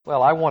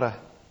Well, I want to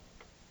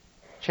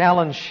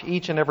challenge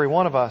each and every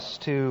one of us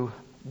to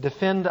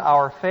defend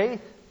our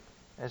faith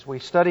as we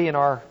study in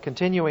our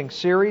continuing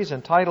series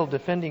entitled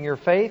Defending Your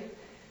Faith.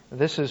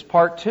 This is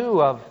part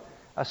 2 of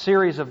a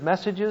series of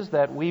messages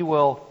that we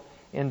will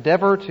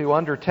endeavor to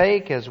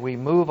undertake as we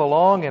move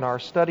along in our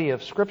study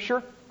of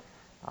Scripture.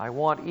 I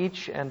want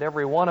each and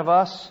every one of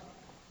us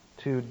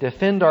to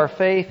defend our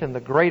faith in the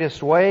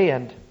greatest way,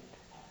 and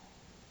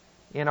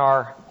in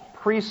our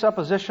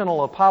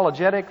presuppositional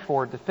apologetic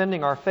for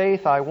defending our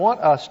faith, I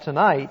want us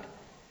tonight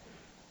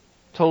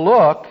to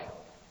look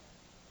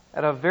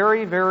at a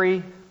very,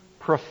 very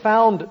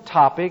profound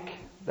topic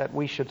that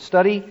we should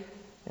study,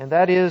 and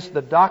that is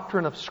the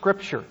doctrine of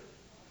Scripture.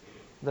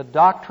 The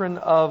doctrine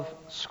of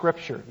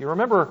Scripture. You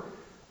remember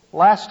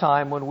last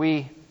time when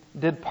we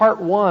did part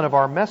 1 of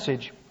our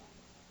message,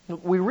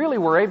 we really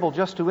were able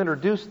just to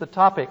introduce the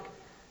topic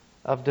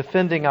of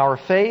defending our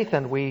faith,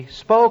 and we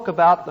spoke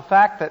about the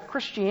fact that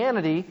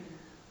Christianity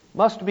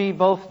must be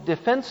both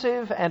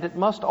defensive and it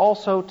must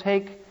also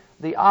take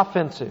the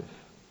offensive.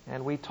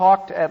 And we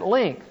talked at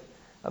length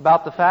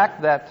about the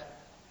fact that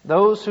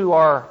those who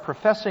are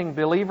professing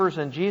believers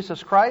in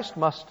Jesus Christ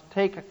must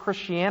take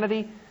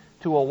Christianity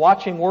to a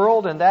watching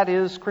world, and that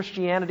is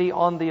Christianity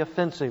on the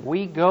offensive.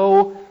 We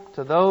go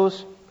to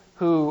those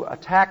who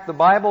attack the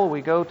Bible,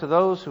 we go to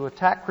those who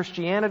attack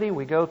Christianity,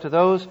 we go to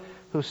those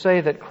who say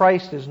that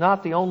Christ is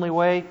not the only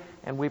way,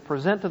 and we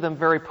present to them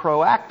very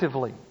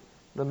proactively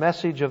the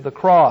message of the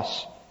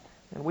cross.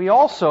 And we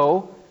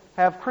also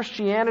have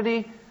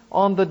Christianity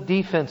on the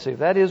defensive.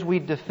 That is, we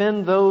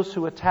defend those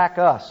who attack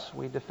us.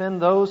 We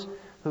defend those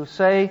who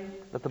say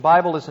that the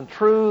Bible isn't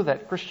true,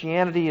 that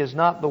Christianity is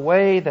not the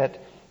way,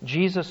 that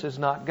Jesus is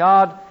not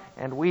God,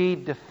 and we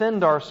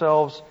defend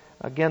ourselves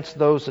against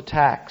those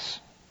attacks.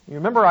 You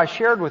remember I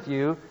shared with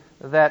you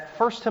that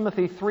 1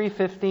 Timothy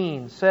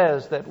 3:15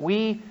 says that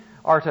we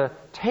are to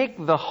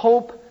take the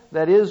hope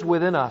that is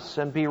within us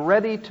and be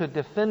ready to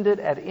defend it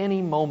at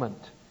any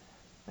moment.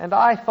 And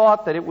I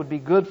thought that it would be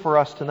good for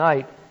us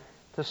tonight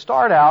to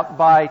start out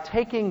by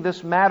taking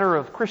this matter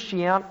of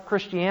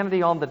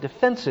Christianity on the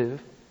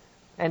defensive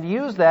and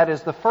use that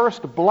as the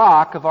first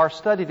block of our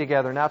study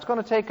together. Now, it's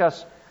going to take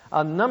us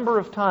a number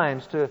of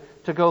times to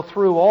go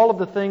through all of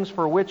the things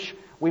for which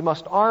we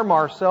must arm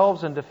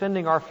ourselves in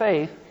defending our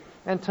faith.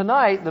 And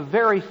tonight, the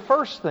very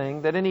first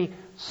thing that any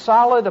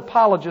solid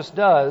apologist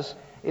does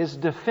is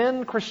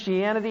defend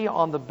Christianity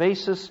on the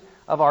basis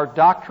of our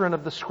doctrine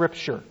of the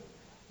Scripture.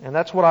 And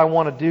that's what I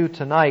want to do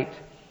tonight.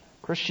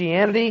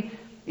 Christianity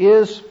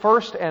is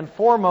first and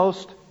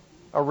foremost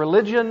a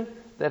religion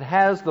that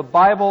has the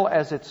Bible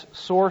as its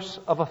source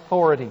of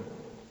authority.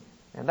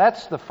 And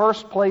that's the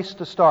first place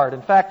to start.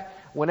 In fact,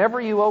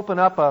 whenever you open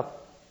up a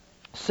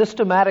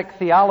systematic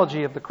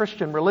theology of the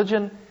Christian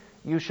religion,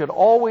 you should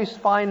always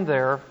find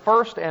there,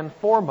 first and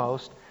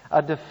foremost,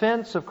 a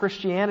defense of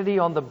Christianity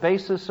on the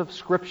basis of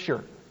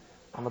Scripture,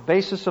 on the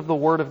basis of the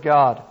Word of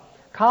God,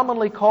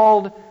 commonly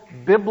called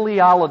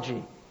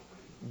bibliology.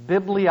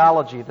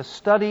 Bibliology, the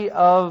study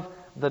of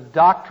the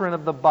doctrine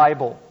of the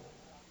Bible.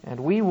 And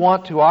we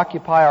want to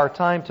occupy our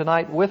time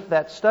tonight with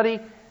that study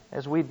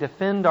as we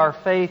defend our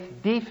faith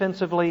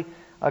defensively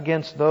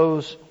against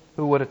those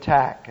who would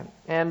attack.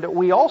 And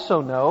we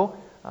also know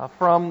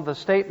from the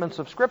statements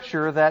of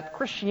Scripture that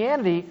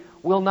Christianity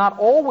will not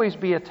always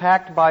be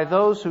attacked by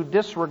those who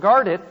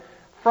disregard it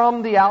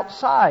from the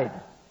outside.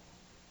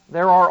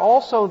 There are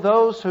also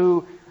those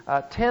who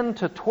tend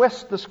to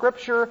twist the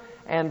Scripture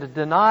and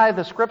deny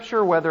the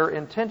Scripture, whether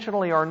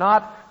intentionally or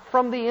not,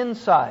 from the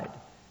inside.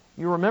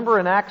 You remember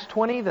in Acts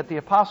 20 that the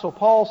Apostle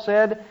Paul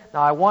said,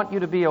 "Now I want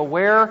you to be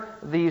aware,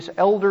 these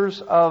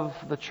elders of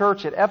the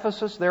church at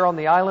Ephesus, there on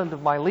the island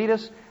of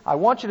Miletus, I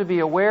want you to be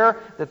aware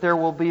that there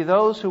will be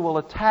those who will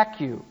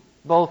attack you,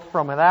 both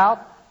from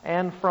without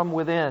and from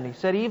within." He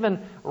said,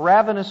 "Even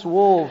ravenous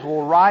wolves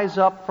will rise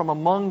up from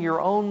among your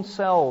own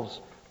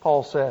selves,"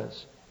 Paul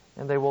says,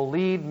 "and they will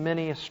lead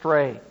many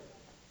astray."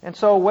 And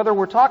so whether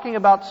we're talking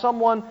about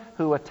someone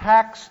who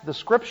attacks the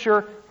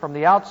Scripture from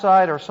the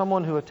outside or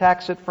someone who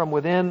attacks it from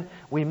within,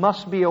 we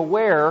must be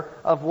aware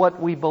of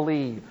what we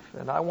believe.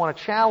 And I want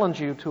to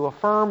challenge you to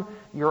affirm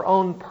your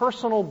own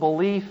personal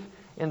belief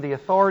in the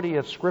authority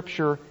of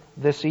Scripture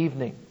this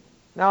evening.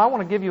 Now, I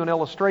want to give you an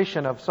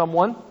illustration of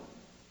someone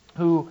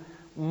who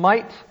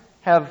might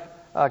have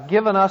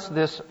given us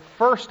this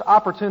first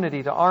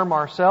opportunity to arm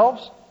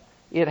ourselves.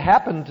 It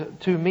happened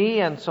to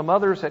me and some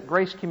others at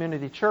Grace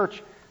Community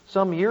Church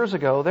some years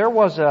ago. There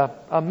was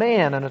a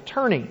man, an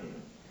attorney,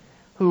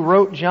 who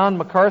wrote John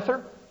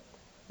MacArthur,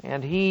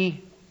 and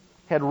he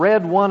had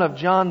read one of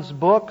John's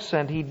books,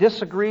 and he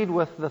disagreed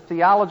with the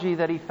theology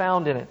that he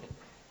found in it.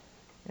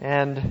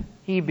 And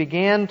he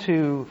began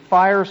to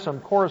fire some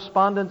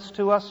correspondence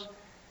to us,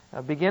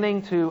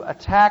 beginning to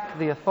attack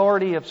the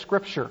authority of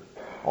Scripture.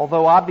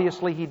 Although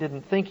obviously he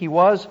didn't think he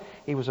was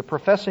a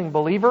professing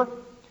believer.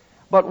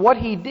 But what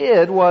he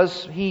did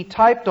was he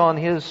typed on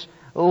his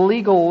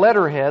legal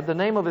letterhead the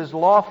name of his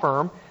law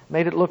firm,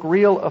 made it look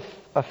real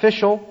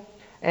official,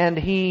 and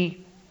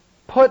he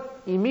put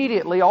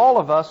immediately all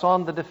of us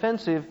on the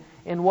defensive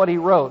in what he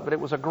wrote. But it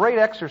was a great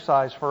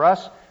exercise for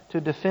us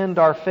to defend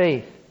our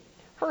faith.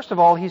 First of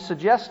all, he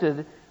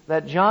suggested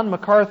that John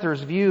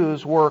MacArthur's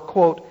views were,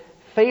 quote,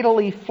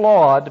 fatally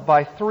flawed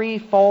by 3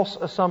 false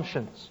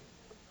assumptions.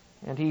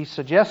 And he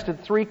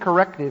suggested 3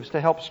 correctives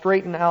to help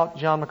straighten out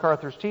John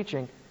MacArthur's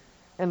teaching.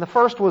 And the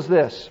first was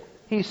this.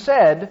 He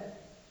said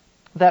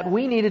that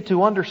we needed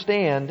to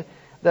understand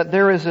that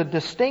there is a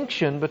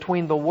distinction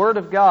between the Word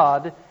of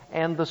God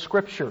and the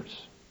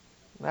Scriptures.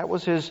 That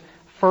was his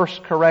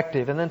first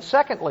corrective. And then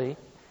secondly,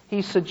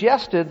 he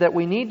suggested that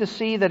we need to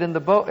see that in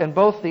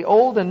both the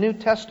Old and New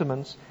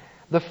Testaments,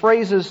 the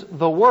phrases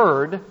the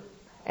Word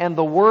and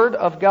the Word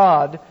of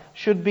God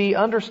should be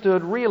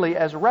understood really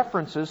as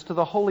references to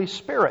the Holy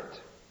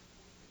Spirit.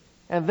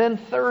 And then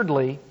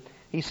thirdly,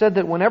 he said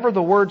that whenever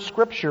the word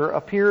Scripture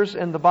appears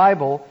in the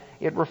Bible,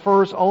 it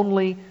refers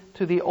only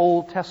to the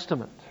Old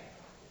Testament.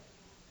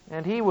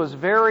 And he was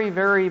very,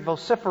 very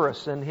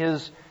vociferous in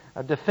his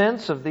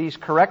defense of these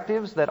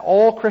correctives, that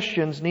all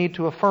Christians need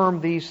to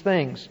affirm these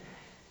things.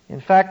 In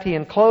fact, he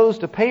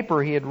enclosed a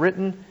paper he had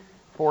written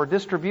for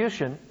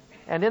distribution,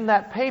 and in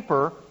that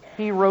paper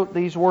he wrote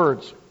these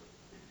words: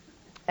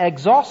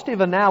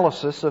 exhaustive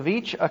analysis of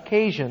each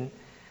occasion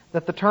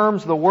that the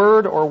terms the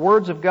Word or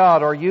words of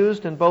God are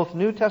used in both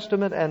New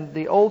Testament and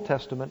the Old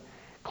Testament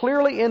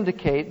clearly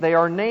indicate they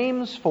are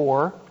names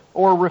for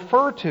or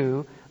refer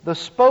to the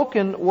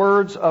spoken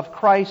words of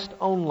Christ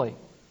only,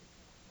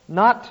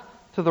 not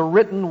to the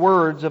written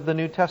words of the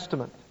New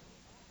Testament.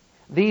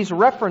 These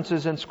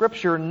references in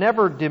Scripture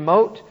never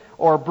demote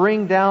or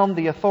bring down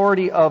the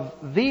authority of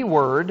the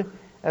Word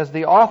as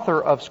the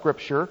author of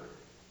Scripture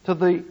to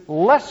the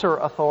lesser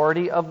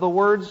authority of the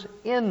words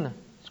in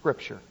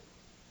Scripture.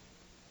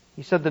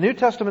 He said the New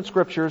Testament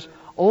Scriptures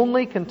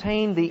only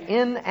contain the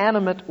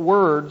inanimate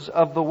words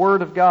of the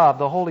Word of God,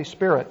 the Holy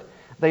Spirit.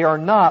 They are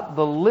not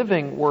the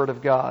living Word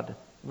of God,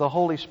 the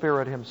Holy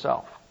Spirit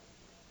Himself.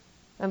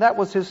 And that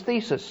was his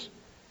thesis.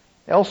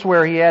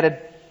 Elsewhere he added,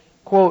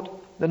 quote,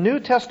 the New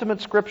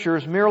Testament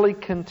Scriptures merely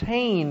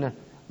contain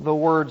the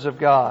words of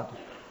God.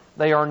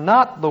 They are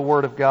not the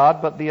Word of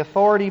God, but the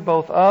authority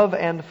both of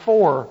and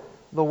for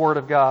the Word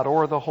of God,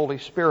 or the Holy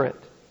Spirit.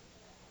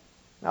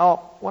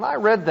 Now, when I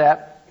read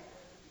that,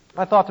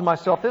 I thought to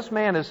myself, this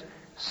man is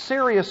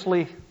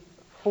seriously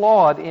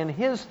flawed in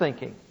his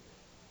thinking,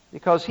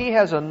 because he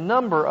has a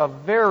number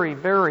of very,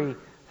 very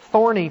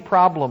thorny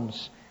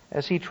problems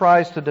as he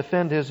tries to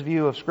defend his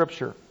view of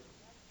Scripture.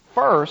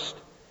 First,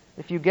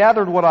 if you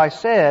gathered what I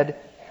said,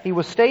 he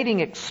was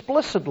stating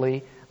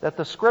explicitly that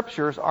the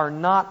Scriptures are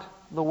not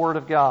the Word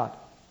of God,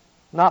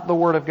 not the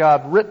Word of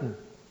God written.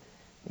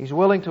 He's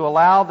willing to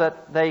allow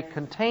that they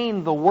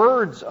contain the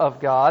words of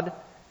God,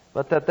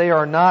 but that they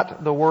are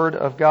not the Word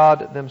of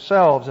God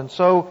themselves. And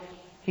so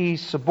he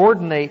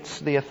subordinates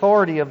the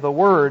authority of the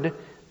Word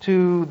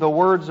to the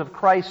words of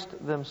Christ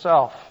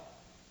themselves,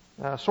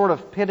 sort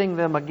of pitting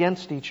them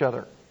against each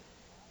other.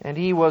 And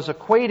he was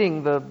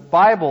equating the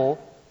Bible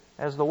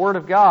as the Word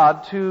of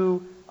God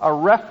to a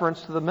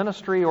reference to the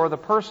ministry or the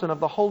person of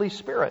the Holy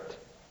Spirit.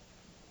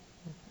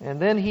 And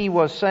then he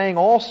was saying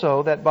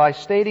also that by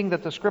stating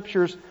that the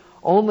Scriptures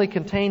only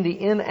contain the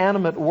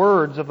inanimate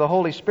words of the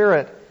Holy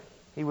Spirit,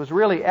 he was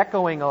really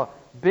echoing a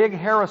big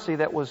heresy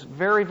that was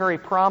very, very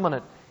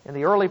prominent in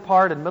the early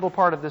part and middle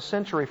part of this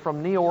century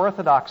from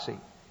Neo-Orthodoxy,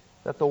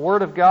 that the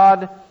Word of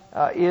God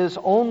is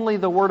only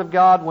the Word of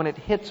God when it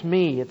hits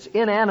me. It's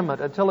inanimate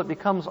until it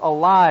becomes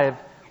alive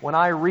when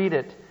I read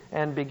it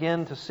and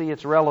begin to see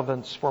its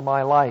relevance for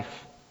my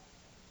life.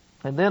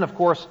 And then, of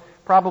course,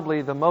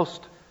 probably the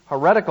most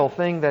heretical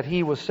thing that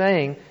he was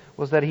saying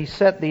was that he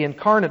set the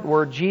incarnate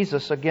Word,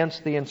 Jesus,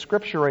 against the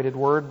inscripturated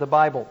Word, the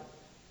Bible.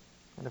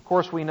 And of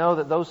course we know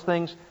that those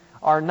things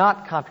are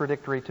not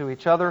contradictory to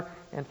each other.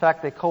 In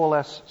fact, they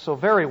coalesce so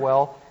very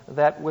well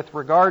that with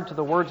regard to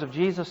the words of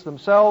Jesus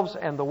themselves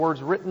and the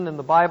words written in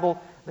the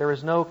Bible, there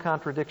is no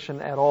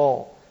contradiction at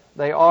all.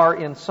 They are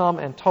in sum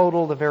and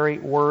total the very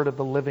Word of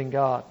the living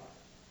God.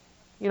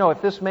 You know,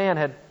 if this man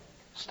had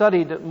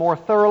studied more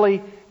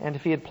thoroughly and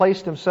if he had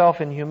placed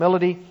himself in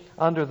humility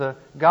under the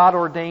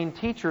God-ordained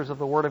teachers of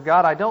the Word of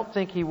God, I don't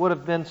think he would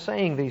have been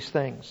saying these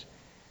things.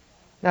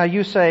 Now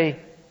you say,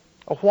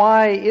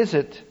 why is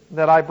it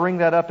that I bring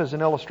that up as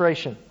an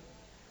illustration?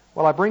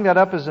 Well, I bring that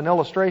up as an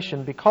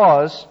illustration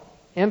because,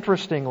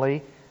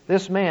 interestingly,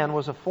 this man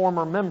was a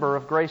former member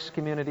of Grace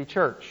Community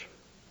Church.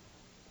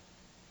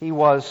 He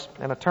was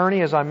an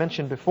attorney, as I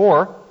mentioned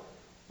before,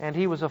 and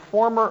he was a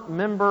former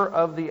member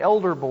of the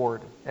elder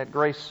board at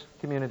Grace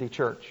Community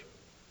Church.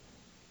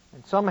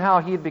 And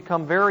somehow he had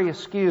become very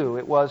askew.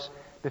 It was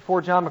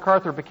before John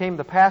MacArthur became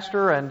the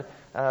pastor, and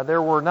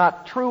there were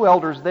not true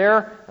elders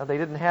there. They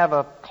didn't have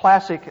a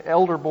classic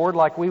elder board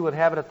like we would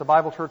have it at the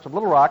Bible Church of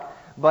Little Rock.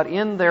 But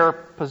in their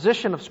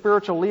position of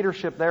spiritual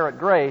leadership there at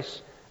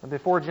Grace,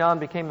 before John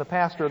became the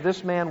pastor,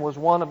 this man was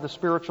one of the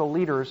spiritual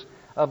leaders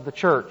of the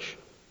church.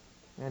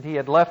 And he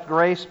had left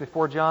Grace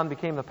before John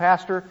became the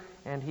pastor,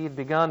 and he had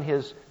begun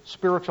his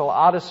spiritual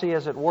odyssey,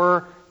 as it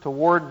were,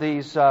 toward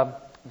these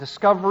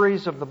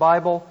discoveries of the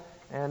Bible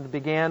and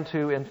began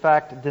to, in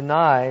fact,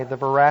 deny the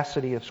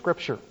veracity of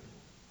Scripture.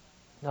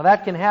 Now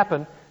that can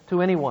happen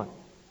to anyone.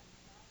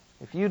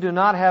 If you do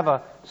not have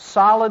a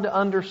solid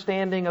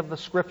understanding of the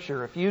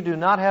Scripture, if you do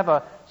not have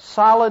a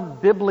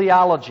solid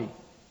bibliology,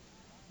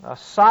 a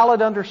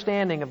solid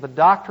understanding of the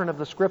doctrine of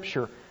the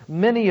Scripture,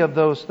 many of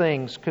those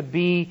things could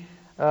be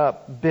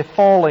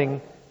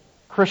befalling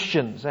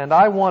Christians. And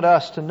I want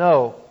us to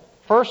know,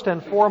 first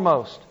and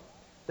foremost,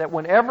 that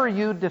whenever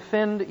you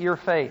defend your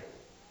faith,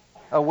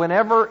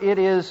 whenever it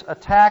is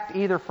attacked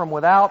either from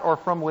without or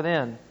from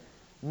within,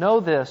 know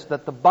this,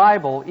 that the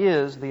Bible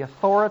is the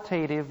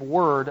authoritative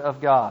Word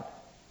of God.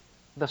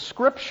 The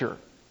Scripture,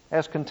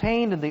 as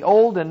contained in the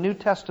Old and New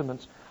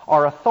Testaments,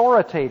 are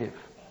authoritative.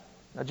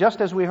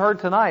 Just as we heard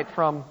tonight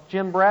from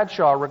Jim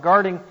Bradshaw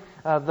regarding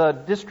the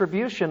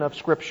distribution of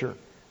Scripture,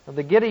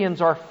 the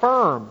Gideons are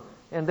firm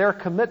in their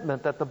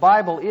commitment that the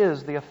Bible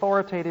is the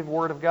authoritative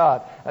Word of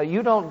God.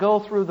 You don't go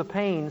through the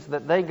pains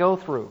that they go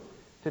through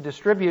to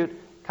distribute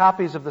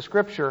copies of the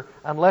Scripture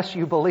unless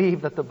you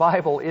believe that the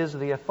Bible is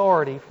the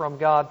authority from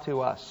God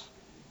to us.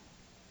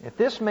 If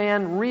this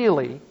man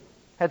really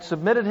had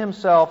submitted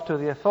himself to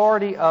the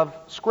authority of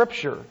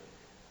Scripture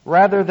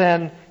rather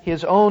than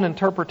his own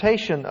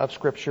interpretation of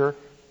Scripture,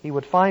 he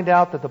would find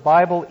out that the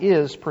Bible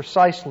is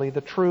precisely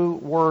the true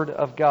Word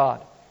of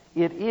God.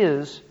 It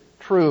is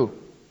true.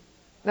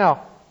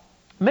 Now,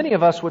 many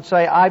of us would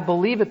say, I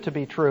believe it to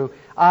be true.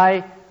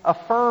 I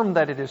affirm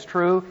that it is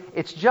true.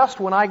 It's just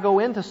when I go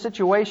into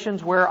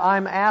situations where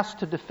I'm asked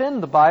to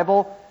defend the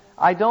Bible,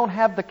 I don't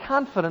have the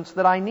confidence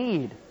that I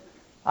need.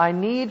 I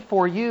need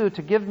for you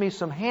to give me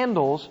some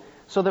handles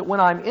so that when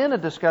I'm in a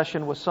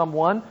discussion with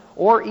someone,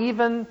 or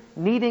even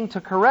needing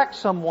to correct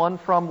someone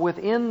from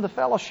within the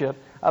fellowship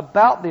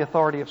about the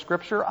authority of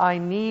Scripture, I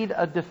need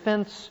a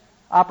defense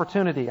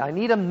opportunity. I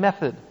need a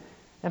method.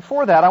 And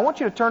for that, I want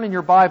you to turn in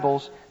your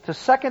Bibles to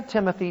 2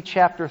 Timothy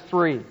chapter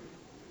 3.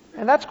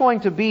 And that's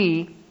going to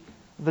be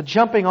the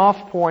jumping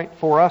off point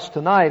for us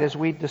tonight as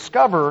we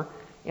discover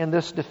in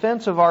this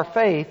defense of our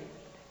faith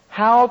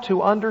how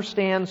to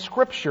understand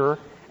Scripture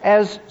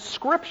as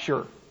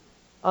Scripture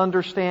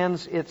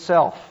understands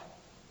itself.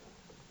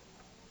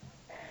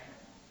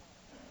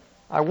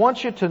 I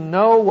want you to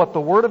know what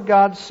the Word of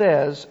God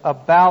says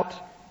about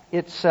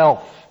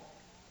itself,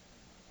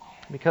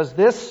 because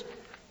this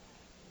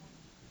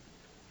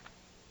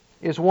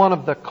is one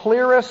of the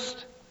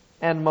clearest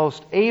and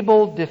most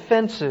able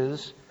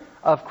defenses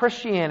of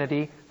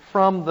Christianity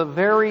from the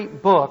very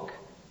book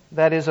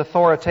that is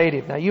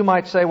authoritative. Now you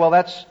might say, well,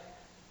 that's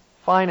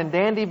fine and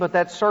dandy, but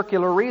that's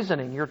circular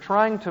reasoning. You're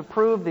trying to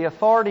prove the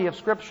authority of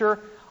Scripture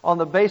on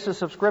the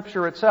basis of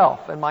Scripture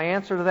itself. And my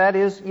answer to that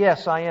is,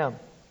 yes, I am.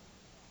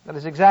 That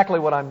is exactly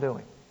what I'm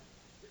doing.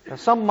 Now,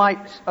 some might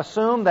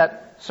assume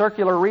that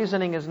circular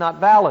reasoning is not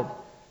valid,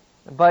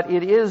 but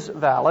it is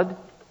valid.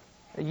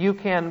 You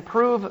can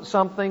prove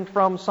something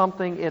from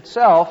something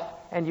itself,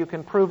 and you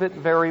can prove it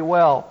very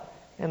well.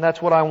 And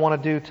that's what I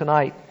want to do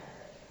tonight.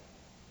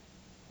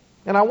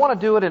 And I want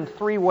to do it in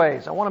three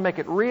ways. I want to make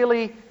it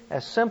really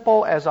as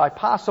simple as I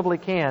possibly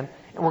can.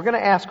 And we're going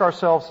to ask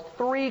ourselves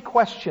three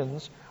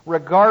questions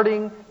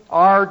regarding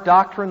our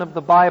doctrine of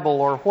the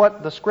Bible, or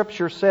what the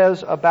Scripture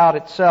says about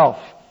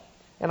itself.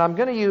 And I'm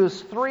going to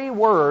use three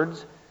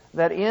words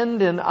that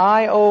end in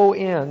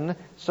I-O-N,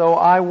 so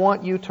I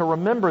want you to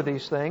remember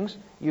these things.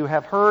 You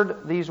have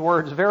heard these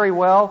words very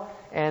well,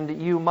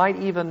 and you might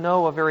even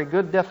know a very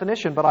good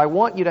definition, but I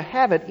want you to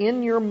have it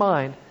in your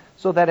mind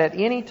so that at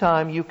any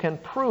time you can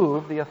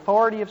prove the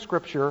authority of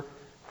Scripture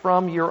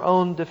from your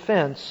own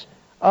defense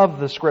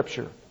of the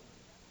Scripture.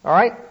 All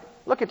right?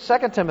 Look at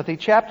 2 Timothy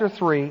chapter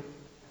 3,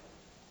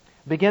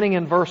 beginning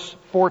in verse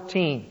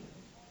 14.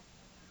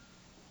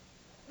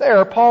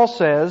 There, Paul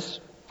says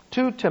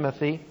to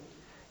Timothy,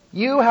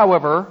 "You,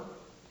 however,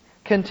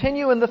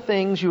 continue in the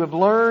things you have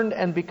learned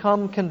and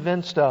become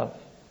convinced of,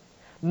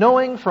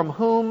 knowing from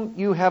whom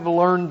you have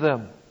learned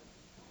them,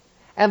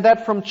 and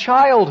that from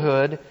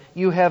childhood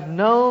you have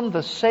known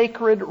the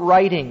sacred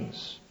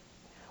writings,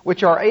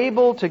 which are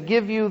able to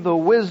give you the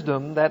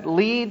wisdom that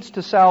leads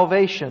to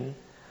salvation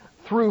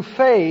through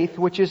faith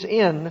which is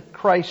in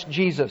Christ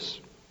Jesus.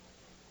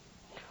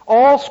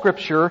 All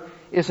Scripture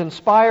is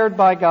inspired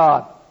by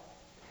God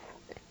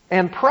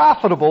and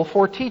profitable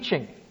for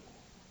teaching,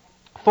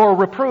 for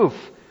reproof,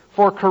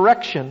 for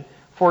correction,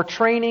 for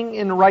training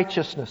in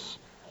righteousness,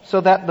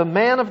 so that the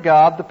man of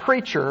God, the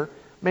preacher,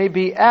 may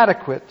be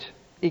adequate,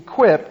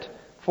 equipped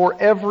for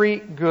every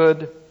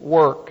good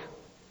work."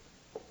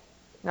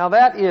 Now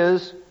that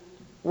is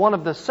one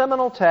of the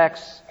seminal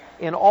texts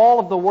in all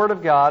of the Word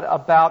of God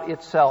about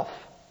itself.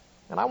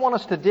 And I want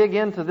us to dig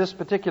into this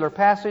particular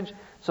passage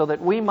so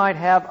that we might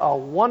have a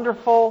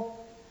wonderful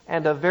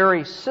and a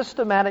very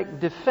systematic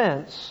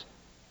defense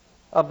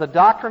of the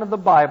doctrine of the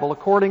Bible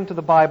according to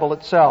the Bible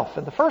itself.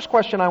 And the first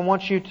question I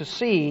want you to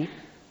see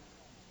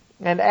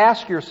and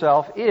ask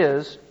yourself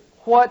is,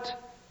 what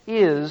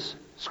is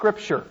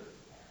Scripture?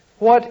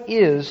 What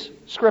is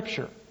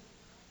Scripture?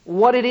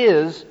 What it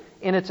is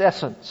in its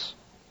essence.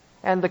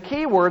 And the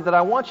key word that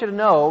I want you to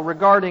know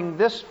regarding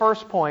this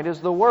first point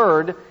is the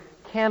word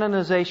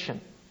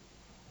canonization.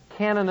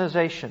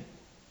 Canonization.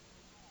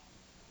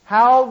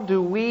 How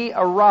do we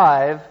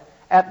arrive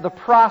at the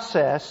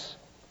process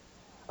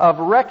of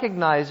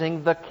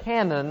recognizing the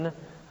canon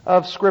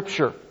of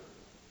Scripture?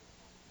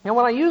 Now,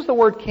 when I use the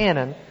word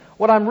canon,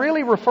 what I'm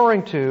really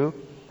referring to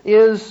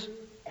is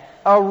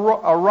a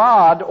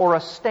rod or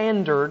a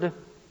standard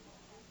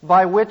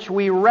by which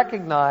we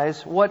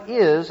recognize what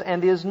is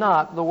and is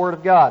not the Word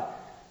of God.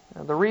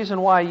 Now, the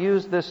reason why I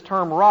use this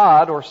term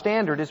rod or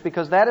standard is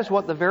because that is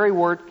what the very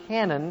word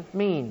canon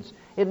means.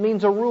 It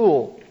means a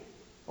rule,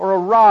 or a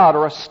rod,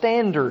 or a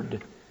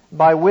standard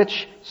by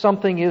which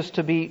something is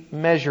to be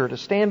measured, a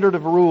standard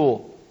of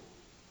rule.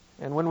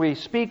 And when we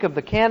speak of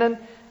the canon,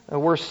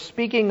 we're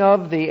speaking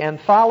of the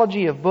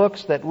anthology of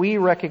books that we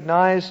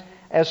recognize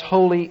as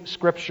Holy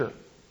Scripture.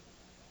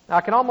 Now,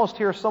 I can almost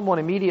hear someone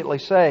immediately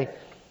say,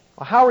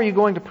 well, how are you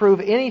going to prove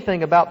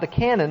anything about the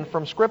canon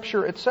from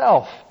Scripture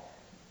itself?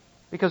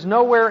 Because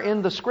nowhere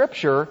in the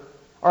Scripture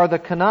are the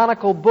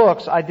canonical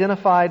books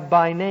identified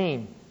by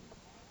name.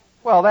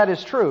 Well, that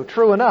is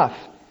true enough.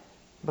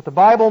 But the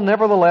Bible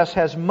nevertheless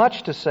has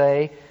much to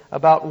say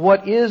about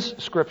what is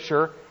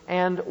Scripture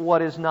and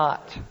what is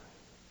not.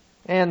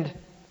 And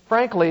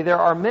frankly, there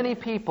are many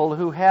people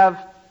who have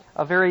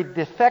a very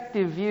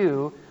defective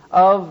view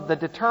of the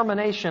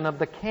determination of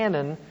the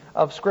canon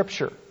of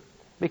Scripture.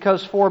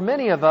 Because for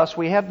many of us,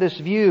 we have this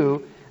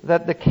view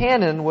that the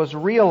canon was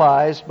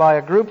realized by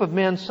a group of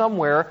men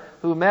somewhere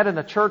who met in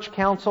a church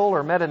council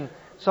or met in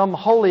some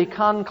holy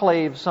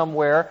conclave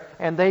somewhere,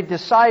 and they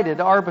decided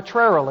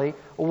arbitrarily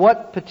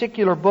what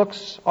particular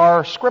books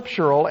are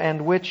scriptural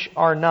and which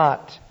are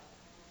not.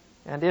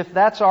 And if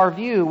that's our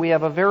view, we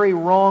have a very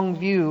wrong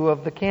view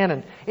of the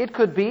canon. It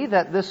could be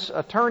that this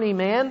attorney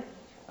man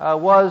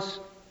was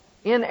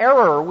in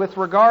error with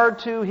regard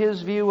to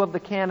his view of the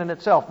canon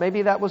itself.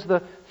 Maybe that was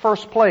the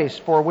first place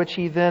for which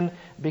he then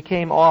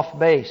became off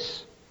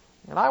base.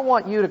 And I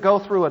want you to go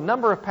through a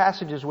number of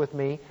passages with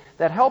me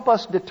that help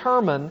us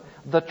determine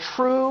the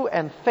true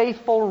and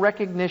faithful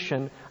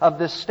recognition of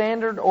this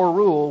standard or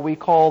rule we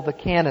call the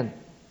canon.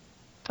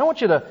 I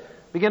want you to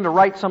begin to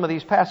write some of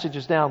these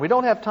passages down. We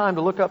don't have time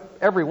to look up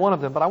every one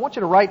of them, but I want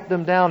you to write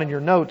them down in your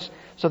notes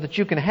so that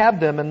you can have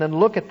them and then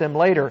look at them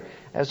later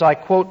as I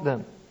quote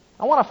them.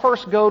 I want to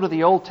first go to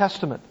the Old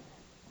Testament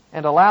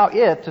and allow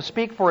it to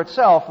speak for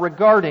itself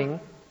regarding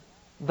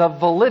the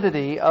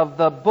validity of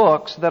the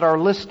books that are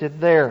listed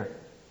there.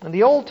 In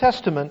the Old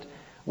Testament,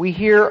 we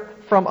hear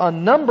from a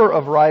number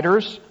of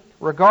writers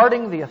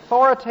regarding the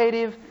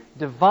authoritative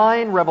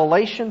divine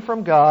revelation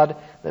from God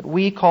that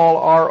we call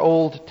our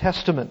Old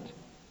Testament.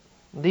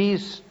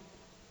 These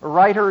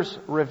writers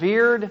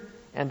revered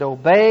and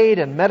obeyed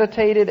and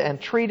meditated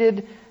and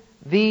treated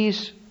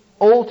these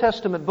Old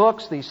Testament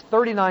books, these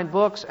 39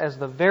 books, as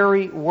the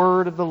very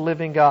Word of the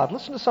living God.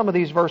 Listen to some of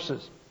these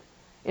verses.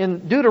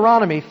 In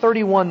Deuteronomy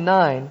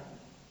 31:9,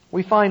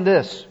 we find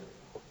this.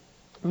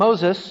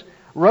 Moses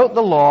wrote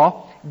the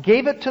law,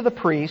 gave it to the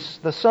priests,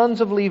 the sons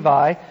of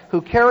Levi,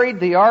 who carried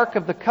the ark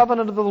of the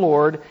covenant of the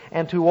Lord,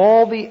 and to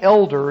all the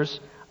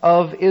elders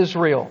of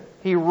Israel.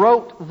 He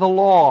wrote the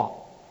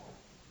law.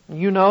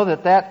 You know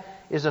that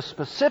is a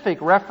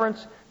specific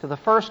reference to the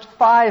first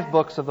 5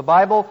 books of the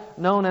Bible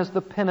known as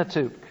the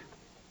Pentateuch.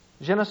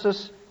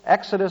 Genesis,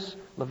 Exodus,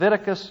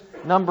 Leviticus,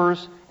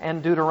 Numbers,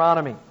 and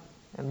Deuteronomy.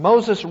 And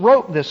Moses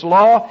wrote this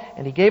law,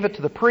 and he gave it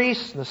to the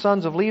priests, the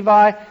sons of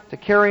Levi, to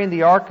carry in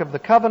the ark of the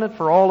covenant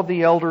for all of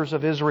the elders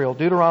of Israel.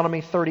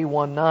 Deuteronomy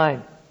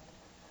 31:9.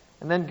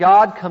 And then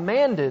God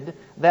commanded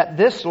that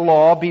this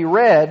law be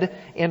read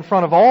in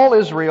front of all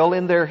Israel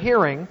in their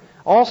hearing,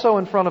 also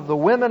in front of the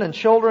women and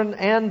children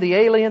and the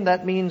alien,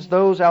 that means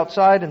those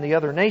outside in the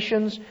other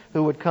nations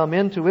who would come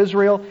into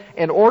Israel,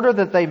 in order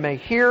that they may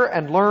hear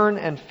and learn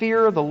and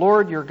fear the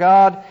Lord your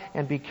God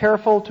and be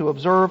careful to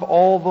observe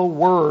all the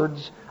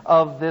words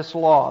of this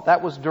law.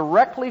 That was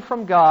directly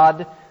from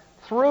God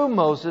through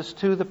Moses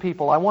to the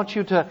people. I want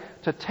you to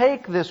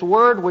take this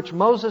word which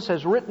Moses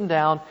has written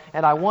down,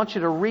 and I want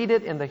you to read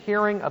it in the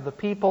hearing of the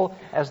people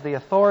as the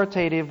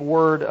authoritative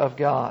Word of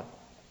God.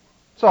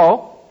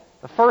 So,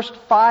 the first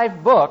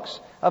 5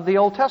 books of the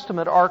Old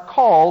Testament are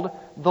called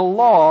the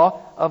law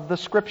of the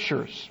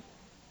Scriptures.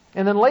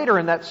 And then later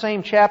in that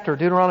same chapter,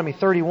 Deuteronomy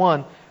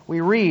 31,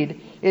 we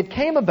read, "It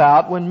came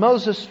about when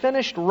Moses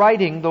finished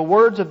writing the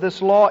words of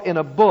this law in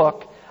a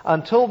book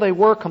until they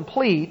were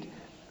complete,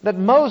 that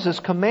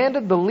Moses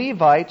commanded the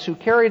Levites who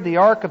carried the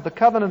ark of the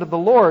covenant of the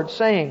Lord,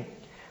 saying,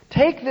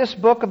 'Take this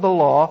book of the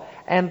law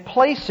and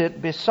place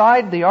it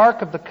beside the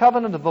ark of the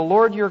covenant of the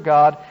Lord your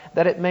God,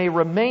 that it may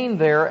remain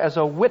there as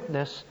a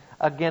witness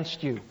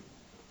against you.'"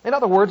 In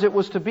other words, it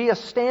was to be a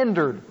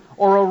standard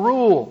or a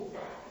rule.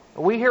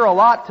 We hear a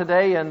lot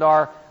today in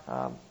our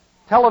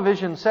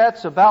television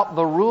sets about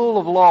the rule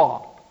of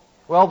law.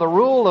 Well, the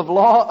rule of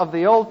law of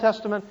the Old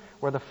Testament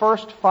were the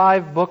first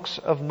 5 books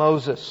of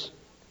Moses.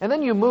 And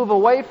then you move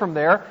away from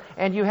there,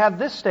 and you have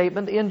this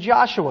statement in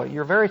Joshua.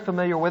 You're very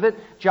familiar with it,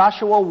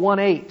 Joshua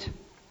 1:8.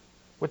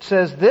 which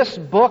says, "This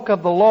book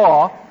of the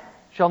law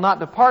shall not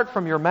depart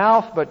from your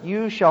mouth, but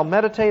you shall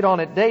meditate on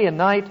it day and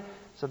night,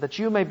 so that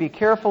you may be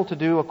careful to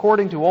do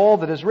according to all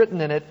that is written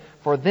in it,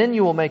 for then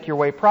you will make your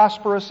way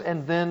prosperous,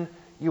 and then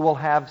you will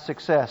have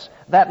success."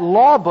 That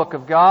law book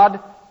of God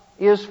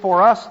is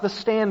for us the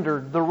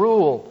standard, the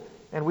rule.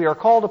 And we are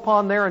called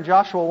upon there in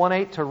Joshua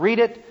 1:8 to read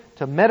it,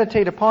 to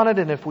meditate upon it,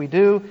 and if we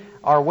do,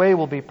 our way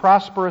will be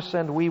prosperous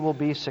and we will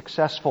be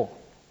successful.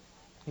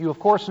 You of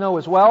course know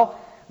as well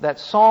that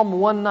Psalm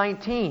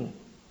 119,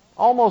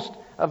 almost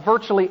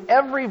virtually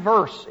every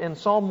verse in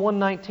Psalm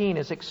 119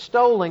 is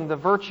extolling the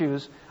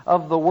virtues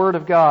of the Word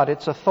of God,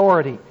 its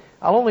authority.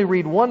 I'll only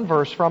read one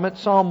verse from it,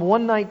 Psalm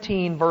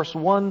 119, verse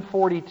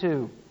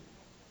 142.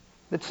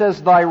 It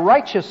says, "Thy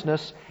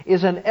righteousness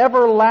is an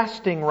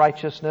everlasting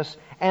righteousness,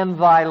 and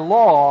Thy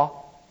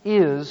law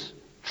is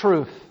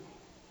truth."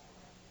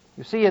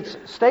 You see, its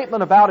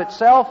statement about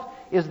itself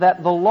is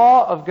that the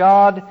law of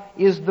God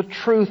is the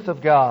truth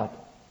of God.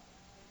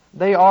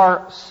 They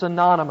are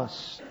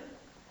synonymous.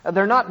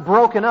 They're not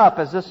broken up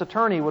as this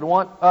attorney would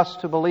want us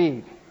to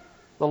believe.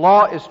 The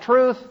law is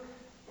truth,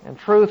 and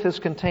truth is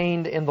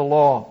contained in the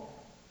law.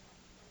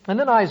 And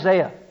then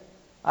Isaiah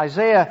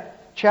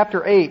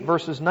chapter 8,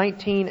 verses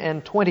 19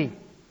 and 20.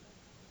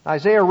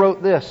 Isaiah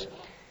wrote this,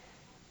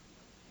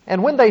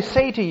 "And when they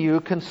say to you,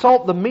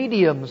 consult the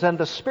mediums and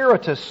the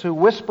spiritists who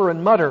whisper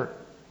and mutter,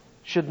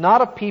 should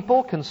not a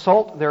people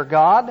consult their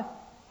God?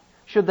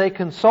 Should they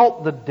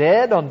consult the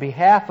dead on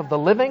behalf of the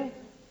living?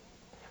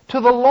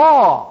 To the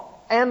law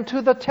and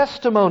to the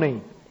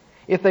testimony,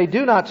 if they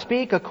do not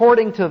speak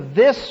according to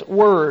this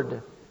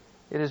word,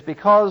 it is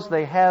because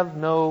they have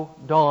no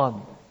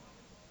dawn."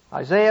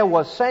 Isaiah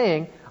was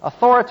saying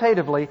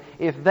authoritatively,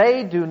 if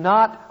they do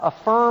not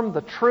affirm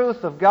the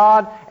truth of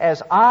God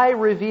as I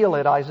reveal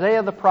it,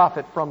 Isaiah the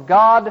prophet, from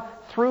God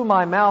through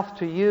my mouth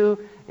to you,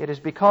 it is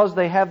because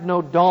they have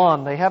no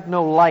dawn, they have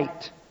no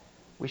light.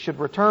 We should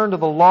return to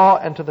the law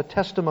and to the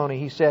testimony,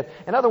 he said.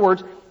 In other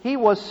words, he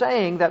was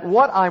saying that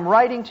what I'm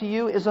writing to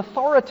you is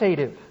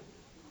authoritative.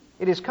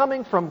 It is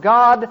coming from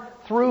God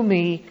through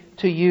me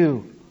to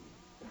you.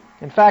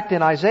 In fact,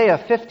 in Isaiah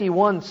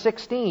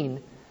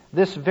 51:16,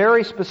 this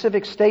very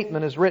specific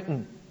statement is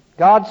written.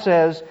 God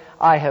says,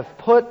 "I have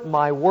put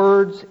my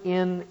words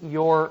in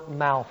your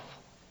mouth."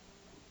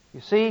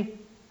 You see,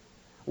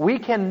 we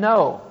can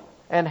know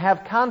and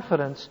have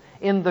confidence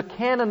in the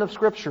canon of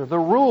Scripture, the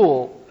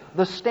rule,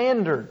 the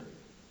standard,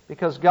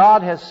 because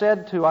God has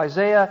said to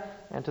Isaiah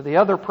and to the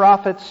other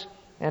prophets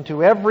and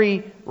to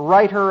every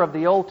writer of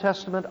the Old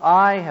Testament,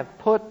 "I have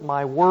put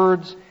my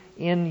words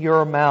in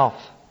your mouth."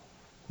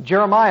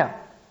 Jeremiah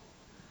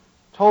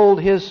told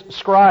his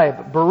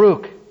scribe,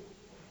 Baruch,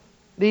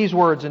 these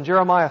words in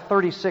Jeremiah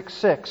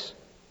 36:6,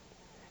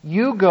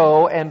 "You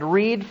go and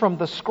read from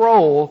the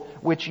scroll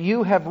which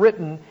you have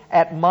written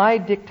at my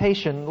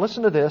dictation,"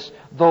 listen to this,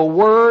 "the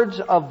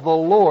words of the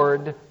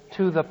Lord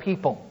to the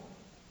people."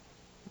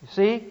 You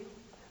see,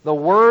 the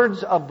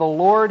words of the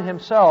Lord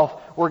Himself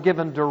were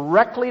given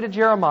directly to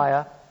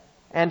Jeremiah,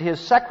 and his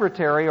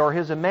secretary, or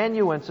his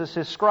amanuensis,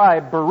 his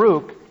scribe,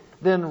 Baruch,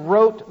 then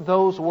wrote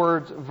those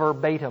words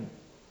verbatim.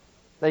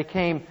 They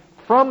came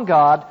from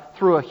God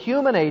through a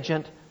human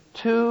agent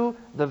to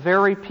the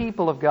very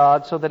people of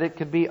God so that it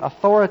could be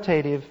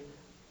authoritative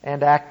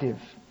and active.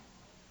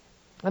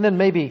 And then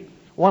maybe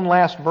one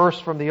last verse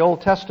from the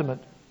Old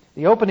Testament.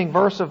 The opening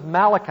verse of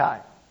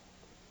Malachi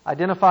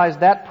identifies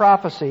that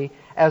prophecy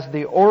as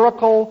the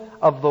oracle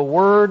of the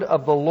word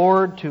of the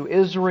Lord to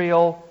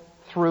Israel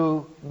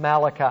through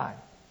Malachi.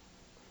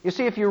 You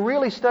see, if you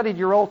really studied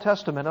your Old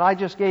Testament, and I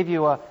just gave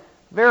you a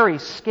very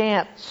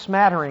scant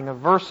smattering of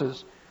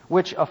verses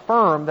which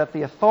affirm that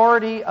the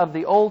authority of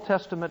the Old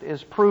Testament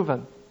is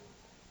proven,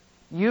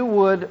 you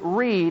would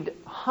read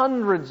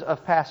hundreds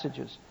of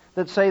passages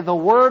that say the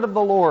word of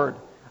the Lord,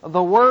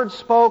 the word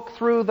spoke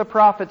through the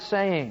prophet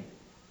saying,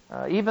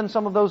 even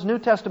some of those New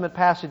Testament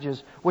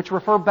passages which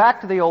refer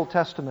back to the Old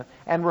Testament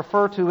and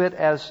refer to it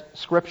as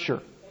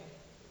Scripture.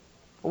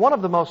 One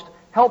of the most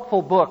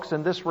helpful books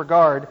in this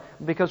regard,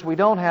 because we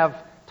don't have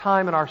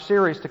time in our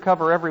series to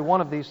cover every one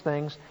of these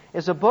things,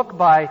 is a book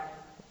by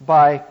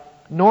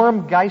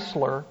Norm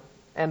Geisler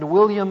and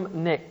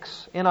William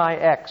Nix,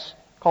 N-I-X,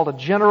 called A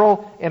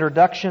General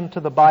Introduction to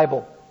the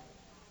Bible.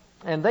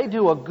 And they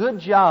do a good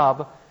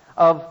job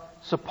of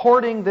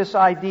supporting this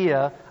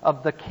idea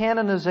of the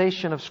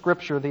canonization of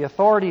Scripture, the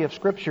authority of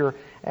Scripture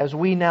as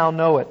we now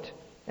know it.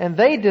 And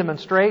they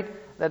demonstrate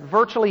that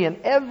virtually in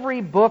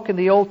every book in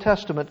the Old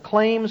Testament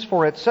claims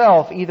for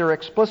itself, either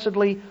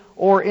explicitly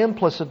or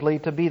implicitly,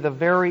 to be the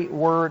very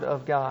Word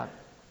of God.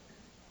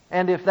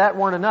 And if that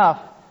weren't enough,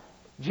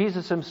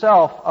 Jesus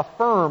Himself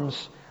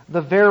affirms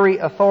the very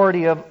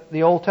authority of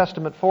the Old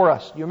Testament for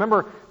us. You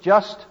remember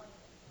just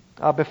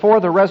before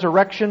the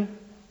resurrection,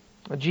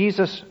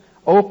 Jesus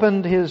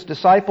opened His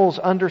disciples'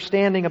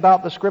 understanding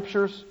about the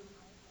Scriptures,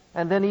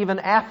 and then even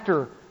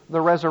after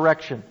the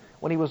resurrection,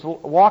 when He was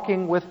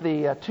walking with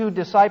the two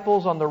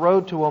disciples on the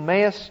road to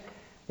Emmaus,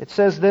 it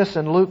says this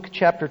in Luke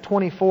chapter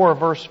 24,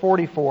 verse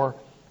 44,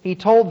 He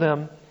told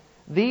them,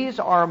 "These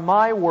are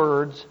my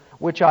words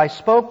which I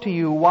spoke to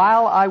you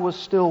while I was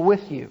still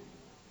with you,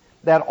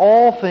 that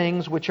all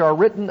things which are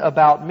written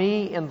about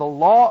me in the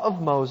law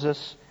of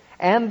Moses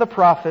and the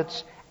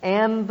prophets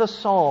and the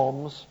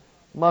Psalms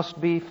must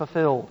be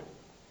fulfilled."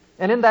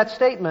 And in that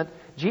statement,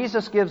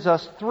 Jesus gives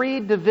us three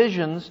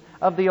divisions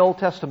of the Old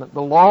Testament: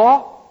 the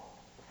law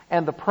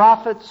and the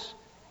prophets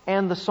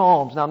and the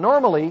Psalms. Now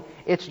normally,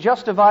 it's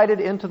just divided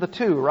into the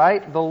two,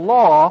 right? The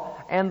law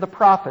and the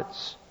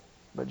prophets.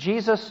 But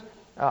Jesus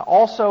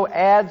also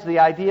adds the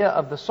idea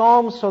of the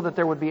Psalms so that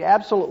there would be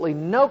absolutely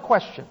no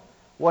question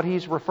what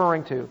He's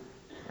referring to.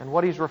 And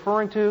what He's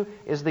referring to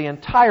is the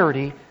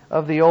entirety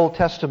of the Old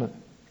Testament.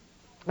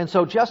 And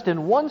so just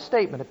in one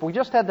statement, if we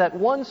just had that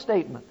one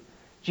statement,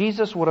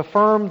 Jesus would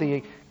affirm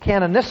the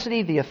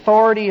canonicity, the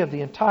authority of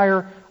the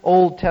entire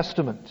Old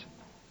Testament.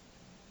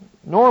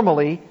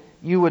 Normally,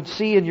 you would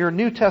see in your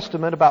New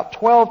Testament about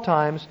 12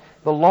 times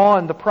the law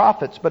and the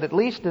prophets, but at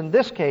least in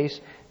this case,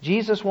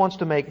 Jesus wants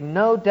to make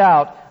no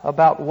doubt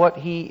about what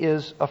He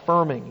is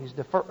affirming. He's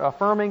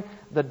affirming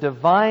the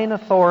divine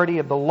authority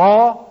of the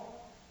law,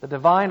 the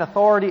divine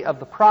authority of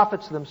the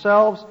prophets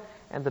themselves,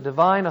 and the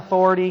divine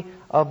authority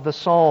of the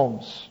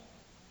Psalms.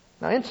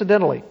 Now,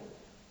 incidentally,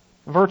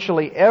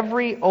 virtually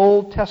every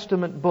Old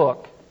Testament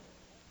book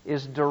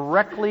is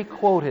directly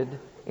quoted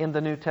in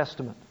the New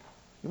Testament.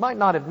 You might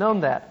not have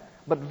known that,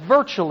 but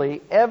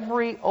virtually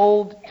every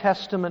Old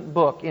Testament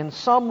book, in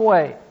some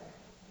way,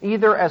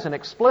 either as an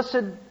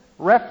explicit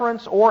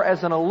reference or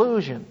as an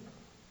allusion,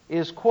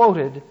 is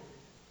quoted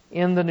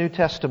in the New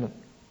Testament.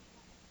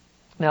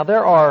 Now,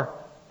 there are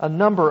a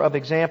number of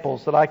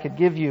examples that I could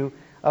give you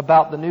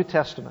about the New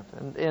Testament.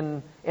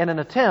 And in an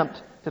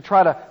attempt to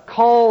try to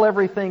cull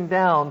everything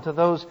down to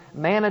those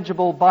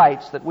manageable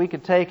bites that we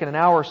could take in an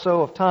hour or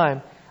so of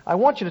time, I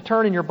want you to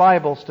turn in your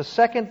Bibles to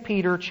 2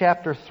 Peter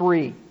chapter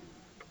 3.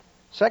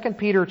 2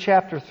 Peter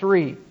chapter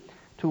 3,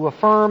 to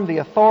affirm the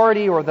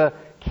authority or the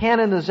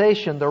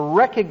canonization, the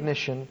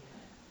recognition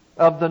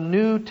of the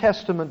New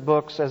Testament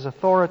books as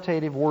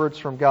authoritative words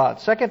from God.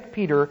 2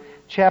 Peter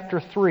chapter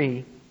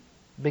 3,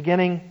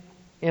 beginning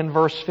in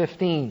verse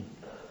 15.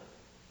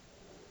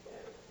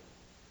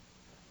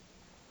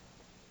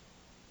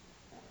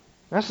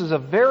 This is a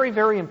very,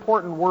 very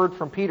important word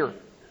from Peter,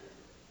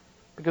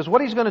 because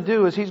what he's going to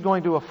do is he's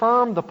going to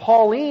affirm the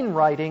Pauline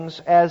writings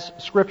as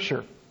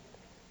Scripture.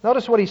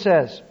 Notice what he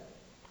says. It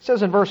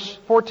says in verse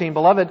 14,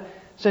 "Beloved,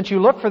 since you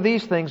look for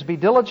these things, be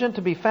diligent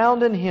to be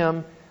found in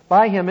Him,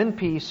 by Him in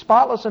peace,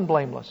 spotless and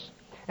blameless,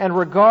 and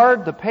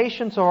regard the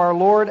patience of our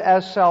Lord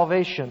as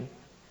salvation,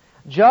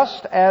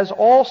 just as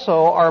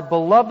also our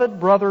beloved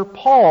brother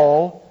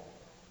Paul,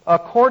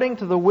 according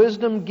to the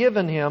wisdom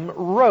given him,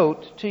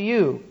 wrote to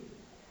you,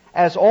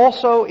 as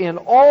also in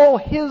all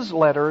his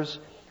letters,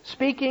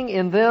 speaking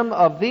in them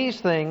of these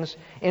things,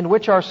 in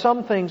which are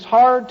some things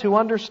hard to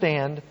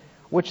understand,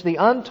 which the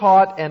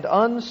untaught and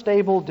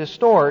unstable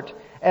distort,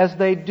 as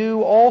they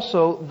do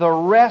also the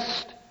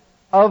rest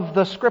of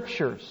the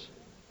Scriptures,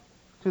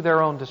 to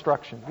their own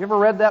destruction." Have you ever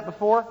read that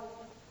before?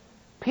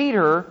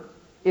 Peter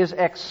is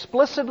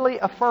explicitly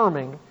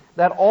affirming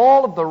that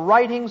all of the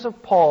writings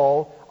of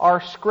Paul are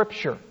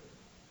Scripture.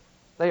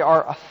 They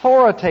are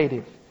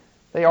authoritative.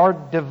 They are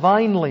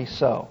divinely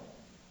so.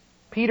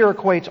 Peter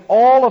equates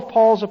all of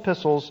Paul's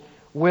epistles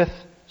with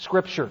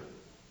Scripture.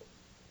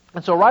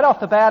 And so right off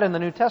the bat in the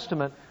New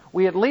Testament,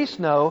 we at least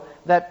know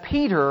that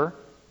Peter,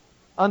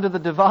 under the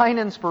divine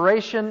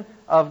inspiration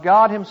of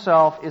God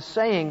Himself, is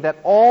saying that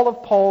all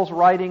of Paul's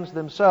writings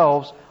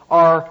themselves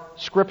are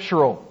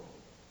scriptural.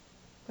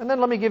 And then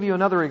let me give you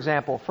another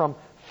example from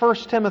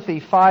 1 Timothy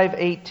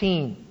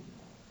 5:18.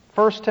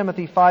 1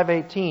 Timothy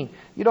 5:18.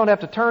 You don't have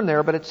to turn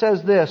there, but it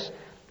says this: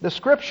 "The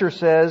Scripture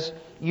says,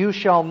 'You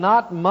shall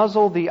not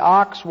muzzle the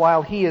ox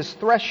while he is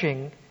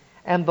threshing,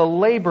 and the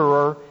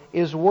laborer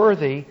is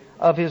worthy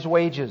of his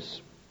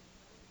wages.'"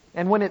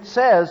 And when it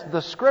says,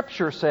 the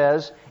Scripture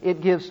says,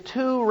 it gives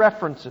two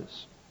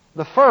references.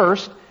 The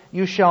first,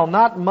 "You shall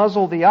not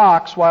muzzle the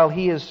ox while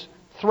he is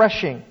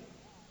threshing."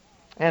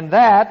 And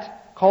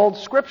that, called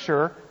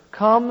Scripture,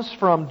 comes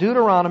from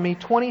Deuteronomy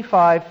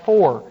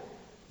 25:4,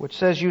 which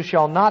says, "You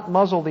shall not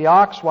muzzle the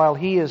ox while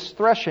he is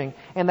threshing."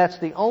 And that's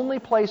the only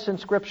place in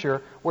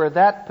Scripture where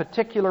that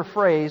particular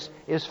phrase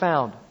is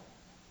found.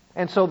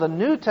 And so the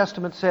New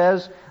Testament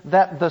says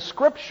that the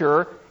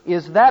Scripture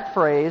is that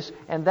phrase,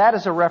 and that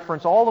is a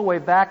reference all the way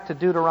back to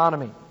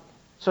Deuteronomy.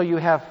 So you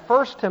have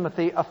 1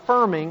 Timothy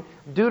affirming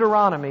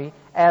Deuteronomy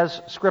as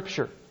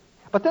Scripture.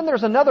 But then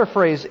there's another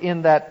phrase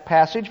in that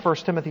passage,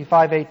 1 Timothy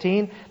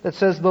 5:18, that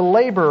says the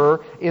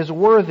laborer is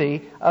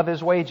worthy of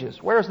his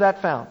wages. Where is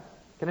that found?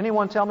 Can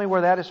anyone tell me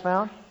where that is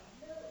found?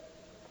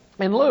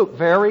 In Luke.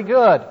 Very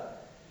good.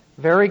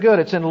 Very good.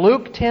 It's in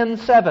Luke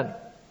 10:7.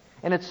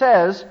 And it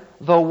says,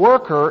 "The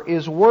worker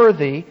is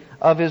worthy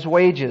of his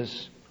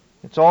wages."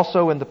 It's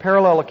also in the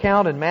parallel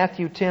account in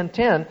Matthew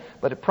 10:10,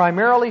 but it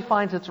primarily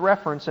finds its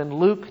reference in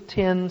Luke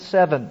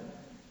 10:7.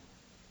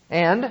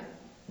 And,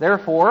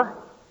 therefore,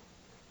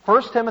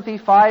 1 Timothy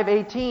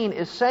 5:18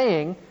 is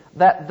saying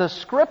that the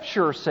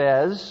Scripture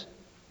says,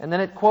 And then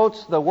it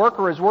quotes, the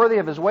worker is worthy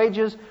of his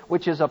wages,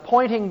 which is a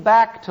pointing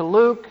back to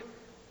Luke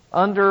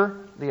under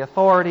the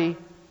authority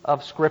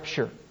of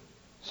Scripture.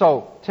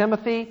 So,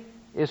 Timothy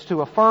is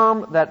to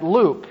affirm that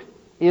Luke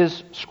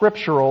is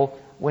scriptural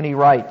when he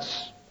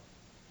writes.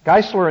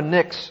 Geisler and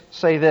Nix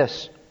say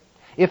this: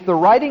 if the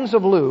writings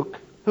of Luke,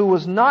 who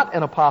was not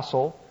an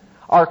apostle,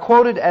 are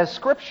quoted as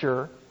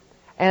Scripture,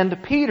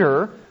 and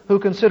Peter, who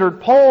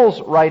considered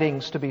Paul's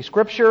writings to be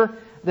Scripture,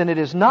 then it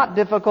is not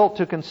difficult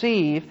to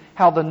conceive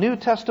how the New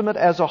Testament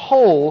as a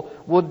whole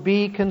would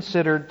be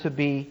considered to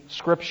be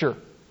Scripture.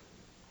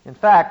 In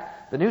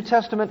fact, the New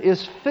Testament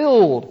is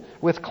filled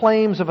with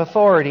claims of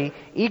authority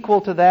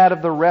equal to that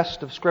of the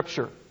rest of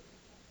Scripture.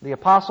 The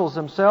apostles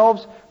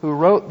themselves, who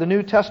wrote the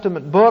New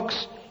Testament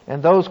books,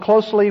 and those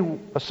closely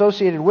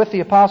associated with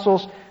the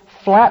apostles,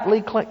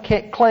 flatly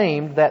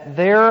claimed that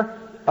their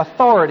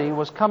authority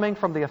was coming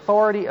from the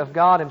authority of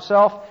God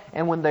Himself,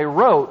 and when they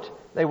wrote,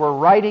 they were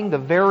writing the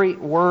very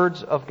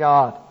words of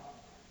God.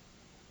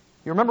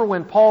 You remember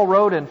when Paul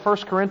wrote in 1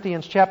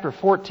 Corinthians chapter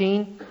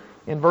 14,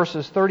 in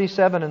verses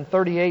 37 and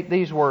 38,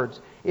 these words: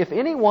 if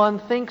anyone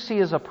thinks he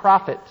is a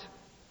prophet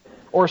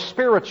or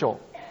spiritual,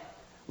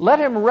 let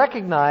him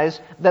recognize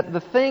that the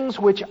things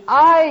which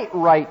I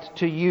write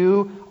to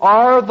you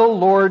are the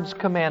Lord's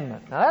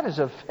commandment. Now that is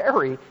a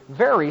very,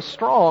 very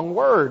strong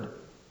word.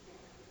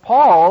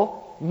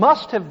 Paul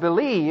must have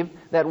believed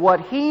that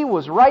what he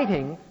was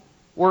writing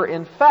were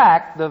in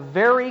fact the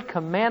very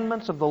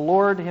commandments of the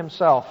Lord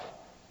Himself.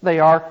 They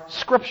are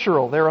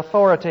scriptural, they're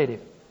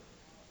authoritative.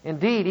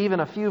 Indeed,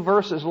 even a few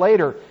verses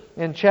later,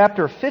 in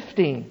chapter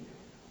 15,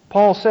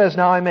 Paul says,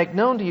 now I make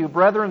known to you,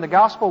 brethren, the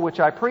gospel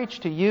which I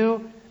preached to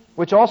you,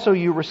 which also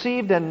you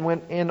received,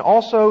 and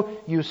also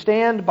you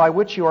stand, by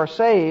which you are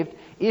saved,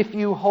 if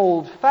you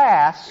hold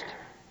fast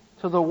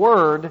to the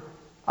word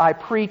I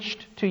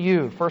preached to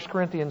you. 1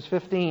 Corinthians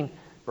 15,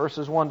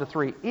 verses 1 to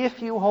 3.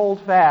 If you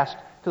hold fast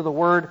to the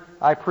word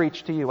I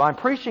preached to you. I'm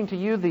preaching to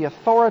you the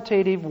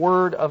authoritative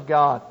Word of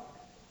God.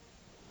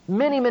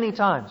 Many, many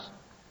times,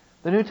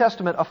 the New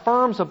Testament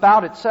affirms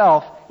about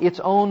itself its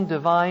own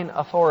divine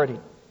authority.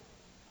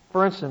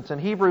 For instance, in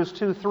Hebrews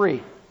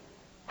 2:3,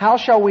 how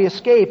shall we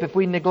escape if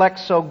we neglect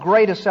so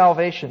great a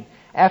salvation?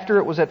 After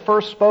it was at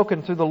first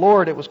spoken through the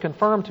Lord, it was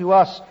confirmed to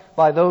us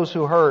by those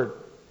who heard.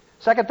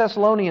 2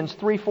 Thessalonians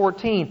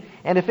 3:14,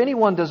 and if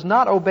anyone does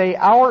not obey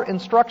our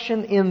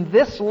instruction in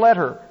this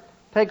letter,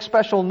 take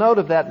special note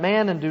of that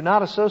man and do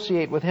not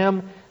associate with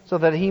him, so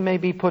that he may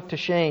be put to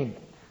shame.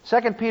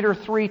 2 Peter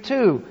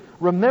 3:2,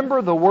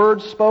 remember the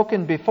words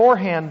spoken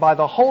beforehand by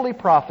the holy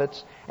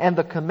prophets and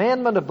the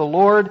commandment of the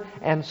Lord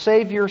and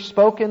Savior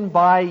spoken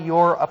by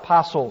your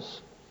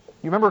apostles.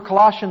 You remember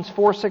Colossians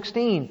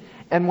 4:16,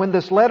 and when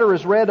this letter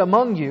is read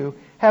among you,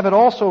 have it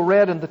also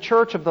read in the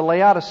church of the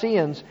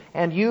Laodiceans,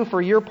 and you for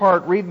your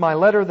part read my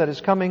letter that is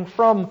coming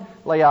from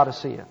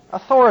Laodicea.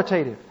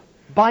 Authoritative,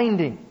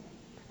 binding.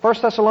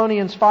 1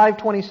 Thessalonians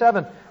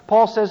 5:27,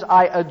 Paul says,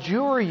 I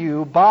adjure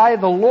you by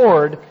the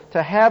Lord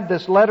to have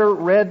this letter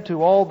read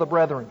to all the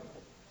brethren.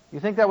 You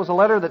think that was a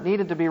letter that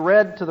needed to be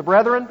read to the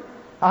brethren?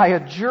 I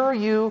adjure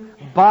you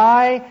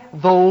by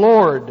the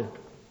Lord.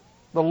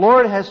 The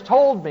Lord has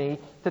told me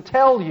to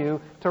tell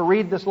you to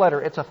read this letter.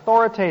 It's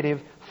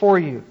authoritative for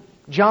you.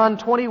 John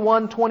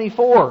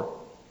 21:24,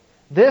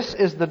 this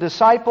is the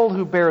disciple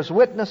who bears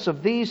witness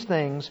of these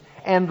things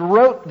and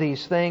wrote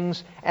these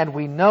things, and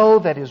we know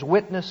that his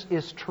witness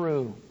is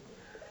true.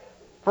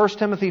 1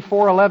 Timothy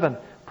 4:11,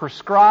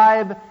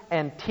 prescribe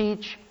and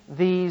teach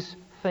these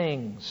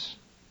things.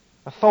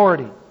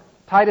 Authority.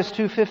 Titus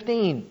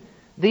 2:15,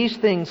 these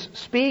things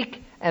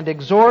speak and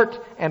exhort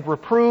and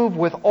reprove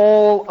with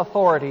all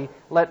authority.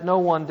 Let no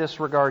one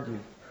disregard you.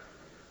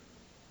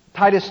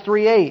 Titus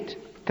 3:8,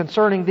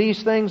 concerning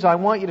these things I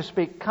want you to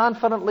speak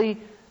confidently,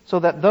 so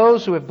that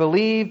those who have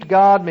believed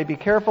God may be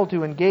careful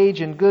to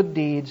engage in good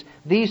deeds.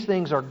 These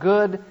things are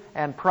good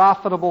and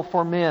profitable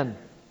for men.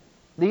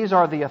 These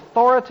are the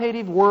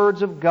authoritative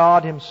words of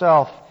God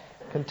Himself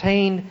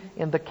contained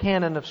in the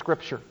canon of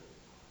Scripture.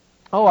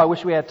 Oh, I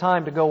wish we had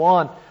time to go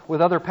on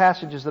with other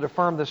passages that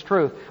affirm this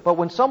truth. But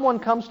when someone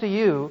comes to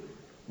you,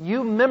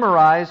 you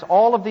memorize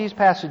all of these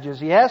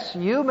passages. Yes,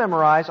 you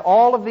memorize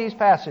all of these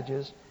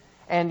passages,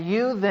 and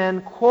you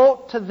then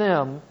quote to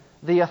them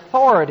the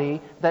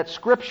authority that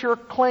Scripture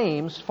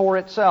claims for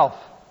itself.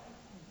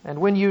 And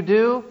when you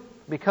do,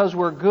 because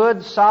we're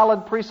good,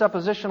 solid,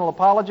 presuppositional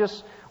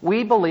apologists,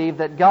 we believe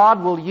that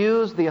God will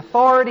use the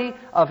authority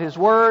of His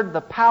Word, the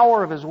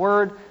power of His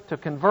Word, to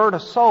convert a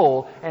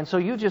soul. And so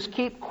you just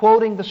keep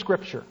quoting the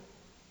Scripture.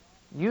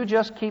 You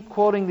just keep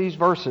quoting these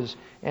verses,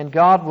 and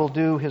God will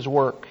do His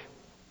work.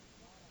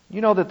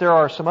 You know that there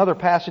are some other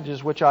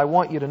passages which I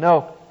want you to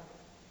know,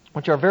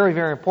 which are very,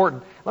 very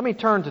important. Let me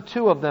turn to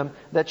two of them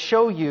that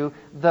show you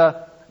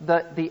the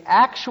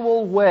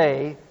actual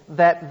way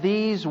that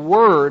these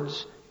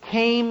words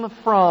came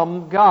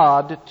from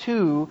God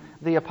to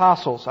the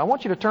apostles. I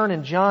want you to turn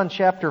in John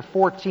chapter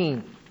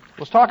 14. I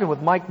was talking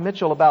with Mike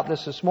Mitchell about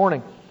this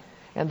morning,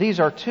 and these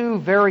are two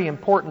very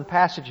important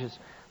passages,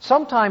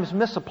 sometimes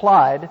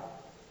misapplied,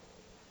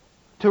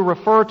 to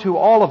refer to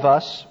all of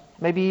us,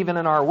 maybe even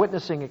in our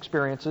witnessing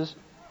experiences,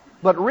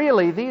 but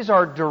really these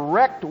are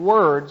direct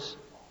words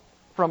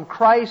from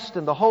Christ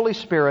and the Holy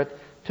Spirit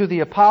to the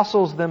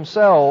apostles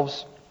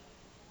themselves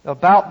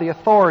about the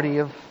authority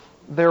of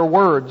their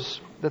words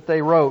that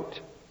they wrote.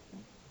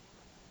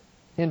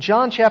 In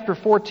John chapter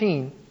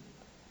 14,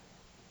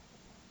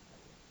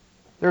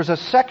 there's a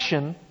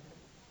section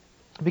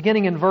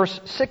beginning in verse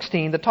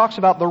 16 that talks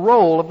about the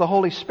role of the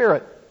Holy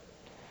Spirit.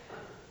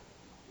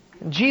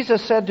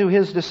 Jesus said to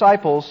His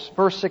disciples,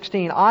 verse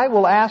 16, "I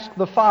will ask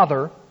the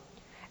Father,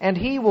 and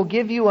He will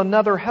give you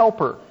another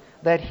helper,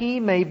 that He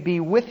may be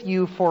with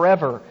you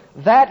forever.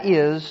 That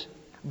is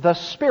the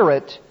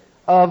Spirit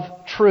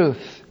of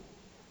truth."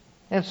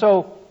 And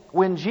so,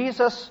 when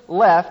Jesus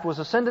left, was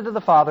ascended to the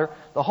Father,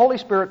 the Holy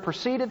Spirit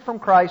proceeded from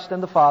Christ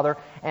and the Father,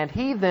 and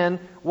He then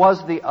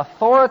was the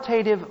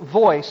authoritative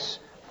voice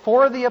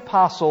for the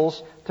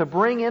apostles to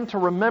bring into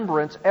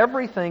remembrance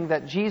everything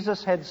that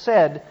Jesus had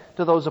said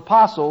to those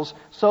apostles,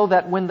 so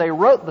that when they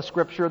wrote the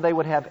Scripture, they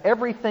would have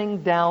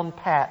everything down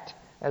pat,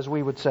 as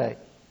we would say.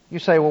 You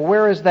say, well,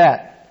 where is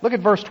that? Look at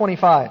verse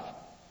 25.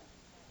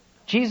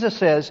 Jesus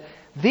says,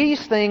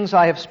 "These things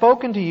I have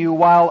spoken to you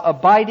while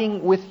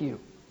abiding with you.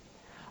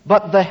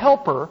 But the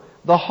Helper,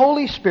 the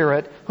Holy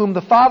Spirit, whom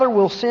the Father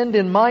will send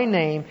in my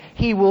name,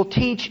 He will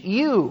teach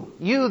you,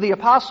 the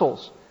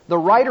apostles, the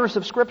writers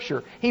of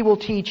Scripture. He will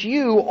teach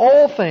you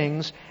all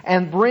things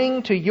and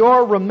bring to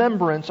your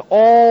remembrance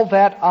all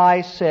that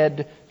I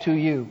said to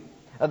you."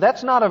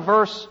 That's not a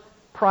verse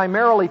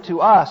primarily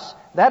to us.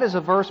 That is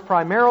a verse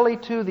primarily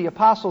to the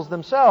apostles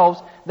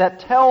themselves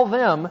that tell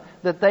them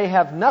that they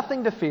have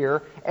nothing to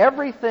fear.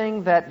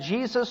 Everything that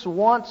Jesus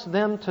wants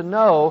them to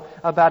know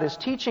about His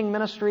teaching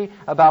ministry,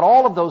 about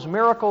all of those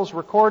miracles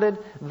recorded,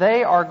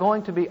 they are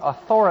going to be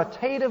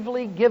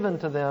authoritatively given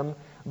to them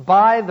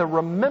by the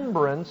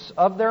remembrance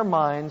of their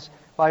minds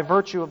by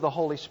virtue of the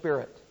Holy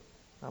Spirit.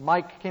 Now,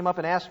 Mike came up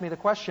and asked me the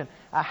question,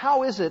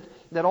 how is it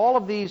that all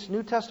of these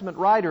New Testament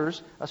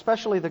writers,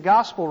 especially the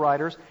Gospel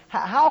writers,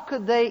 how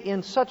could they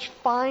in such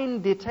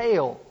fine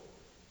detail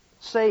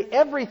say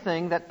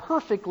everything that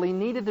perfectly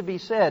needed to be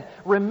said,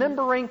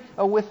 remembering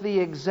with the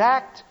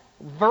exact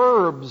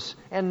verbs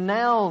and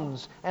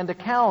nouns and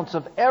accounts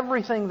of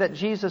everything that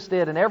Jesus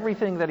did and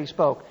everything that He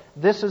spoke?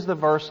 This is the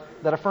verse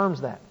that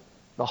affirms that.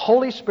 The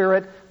Holy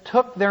Spirit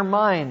took their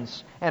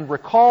minds and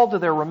recalled to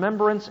their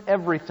remembrance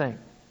everything.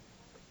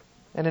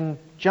 And in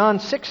John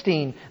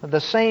 16,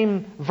 the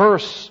same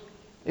verse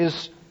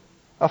is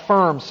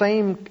affirmed,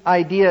 same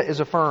idea is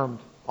affirmed.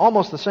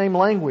 Almost the same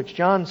language.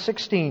 John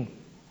 16,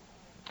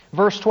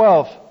 verse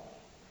 12.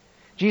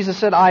 Jesus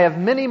said, "I have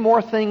many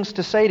more things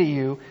to say to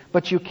you,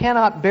 but you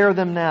cannot bear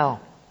them now.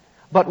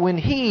 But when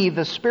He,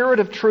 the Spirit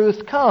of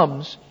truth,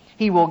 comes,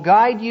 He will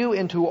guide you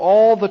into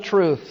all the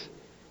truth.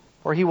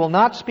 For He will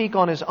not speak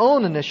on His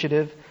own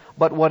initiative,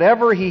 but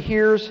whatever He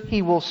hears,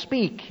 He will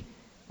speak,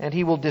 and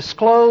He will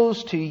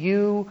disclose to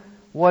you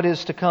what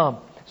is to come."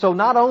 So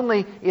not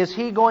only is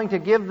He going to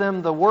give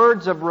them the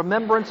words of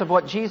remembrance of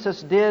what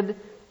Jesus did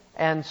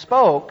and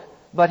spoke,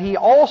 but He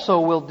also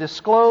will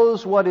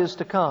disclose what is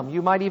to come.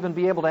 You might even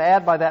be able to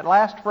add by that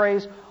last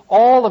phrase,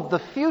 all of the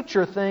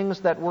future things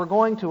that were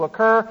going to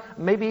occur,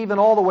 maybe even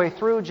all the way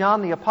through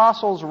John the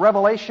Apostle's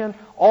revelation,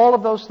 all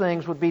of those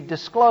things would be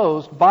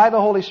disclosed by the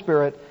Holy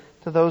Spirit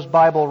to those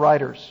Bible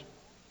writers.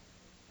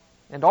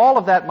 And all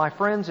of that, my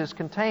friends, is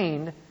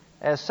contained,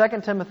 as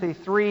 2 Timothy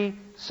 3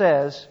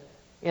 says,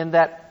 in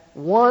that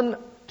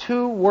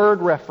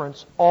 1-2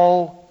 reference,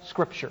 all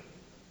Scripture.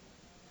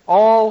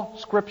 All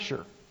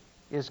Scripture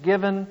is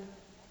given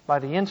by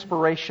the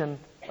inspiration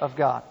of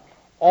God.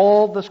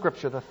 All the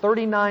Scripture, the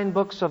 39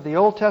 books of the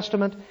Old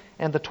Testament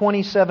and the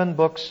 27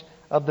 books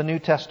of the New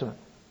Testament.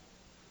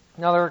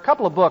 Now, there are a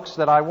couple of books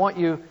that I want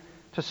you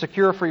to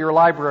secure for your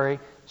library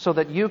so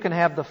that you can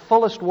have the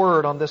fullest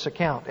word on this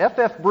account.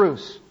 F.F.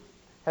 Bruce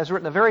has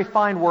written a very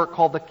fine work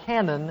called The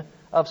Canon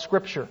of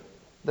Scripture.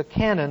 The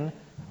Canon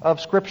of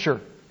Scripture.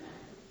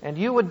 And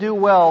you would do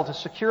well to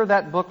secure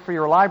that book for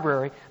your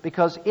library,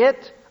 because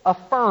it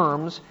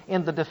affirms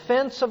in the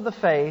defense of the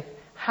faith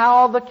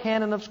how the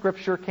canon of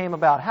Scripture came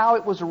about, how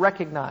it was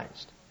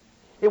recognized.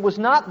 It was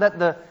not that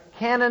the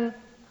canon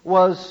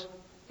was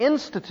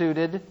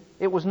instituted,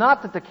 it was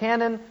not that the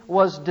canon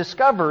was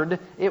discovered,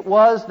 it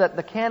was that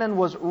the canon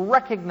was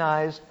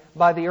recognized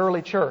by the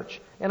early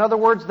church. In other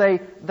words, they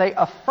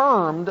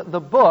affirmed the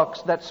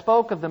books that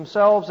spoke of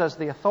themselves as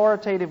the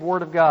authoritative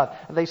Word of God.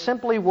 They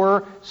simply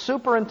were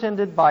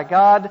superintended by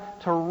God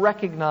to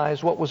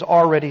recognize what was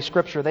already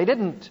Scripture. They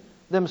didn't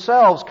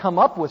themselves come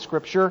up with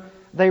Scripture.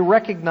 They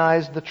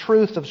recognized the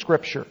truth of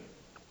Scripture.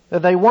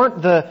 They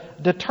weren't the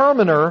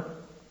determiner.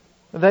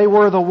 They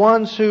were the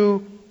ones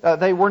who,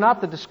 they were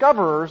not the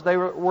discoverers. They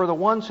were the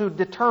ones who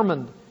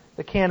determined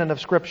the canon of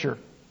Scripture.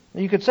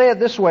 You could say it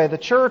this way: the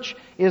church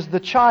is the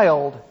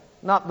child,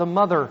 not the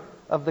mother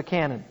of the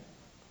canon.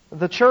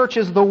 The church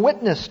is the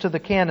witness to the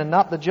canon,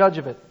 not the judge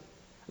of it.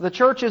 The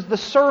church is the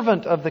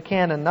servant of the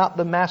canon, not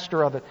the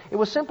master of it. It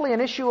was simply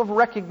an issue of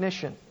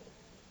recognition.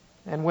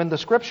 And when the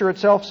Scripture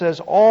itself says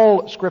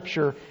all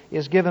Scripture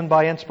is given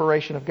by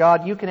inspiration of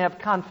God, you can have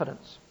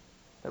confidence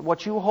that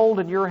what you hold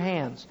in your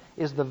hands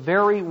is the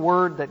very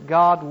Word that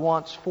God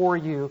wants for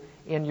you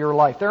in your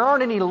life. There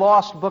aren't any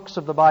lost books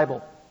of the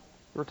Bible.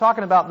 We were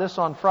talking about this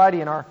on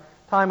Friday in our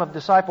time of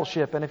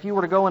discipleship, and if you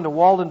were to go into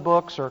Walden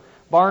Books or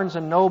Barnes &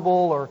 Noble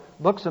or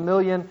Books A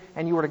Million,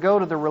 and you were to go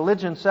to the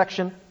religion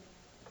section,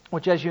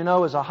 which as you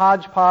know is a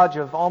hodgepodge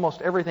of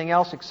almost everything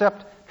else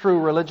except true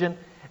religion,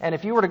 and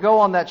if you were to go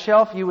on that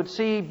shelf, you would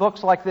see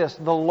books like this,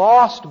 the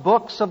lost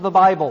books of the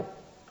Bible.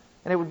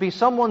 And it would be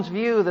someone's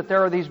view that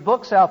there are these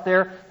books out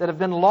there that have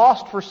been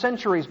lost for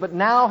centuries, but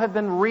now have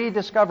been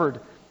rediscovered.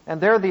 And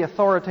they're the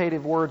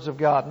authoritative words of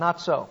God. Not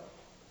so.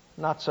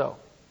 Not so.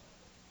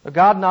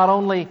 God not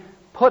only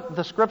put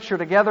the Scripture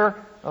together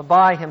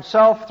by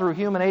Himself through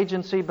human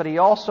agency, but He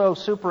also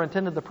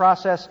superintended the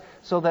process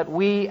so that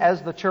we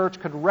as the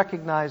church could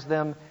recognize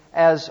them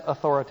as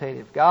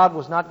authoritative. God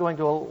was not going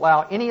to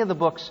allow any of the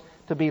books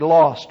to be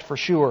lost, for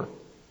sure.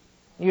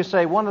 You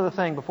say one other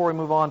thing before we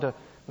move on to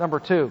number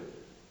 2.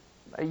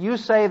 You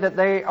say that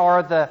they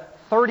are the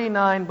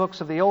 39 books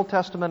of the Old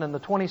Testament and the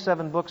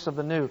 27 books of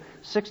the New,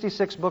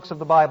 66 books of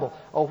the Bible.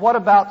 Oh, what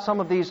about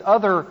some of these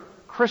other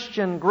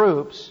Christian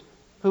groups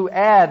who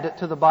add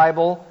to the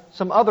Bible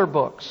some other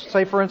books?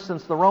 Say, for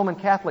instance, the Roman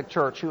Catholic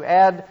Church, who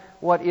add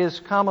what is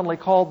commonly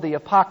called the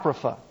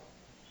Apocrypha.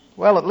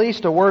 Well, at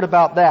least a word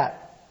about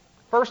that.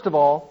 First of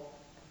all,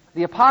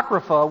 the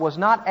Apocrypha was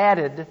not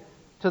added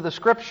to the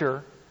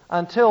Scripture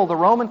until the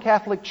Roman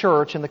Catholic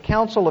Church in the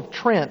Council of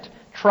Trent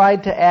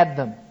tried to add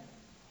them.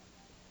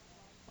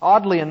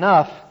 Oddly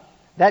enough,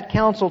 that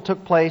council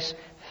took place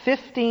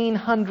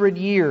 1,500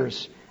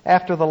 years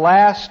after the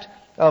last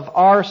of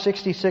our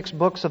 66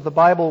 books of the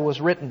Bible was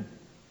written.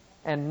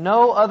 And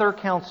no other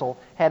council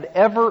had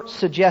ever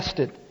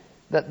suggested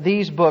that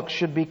these books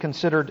should be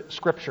considered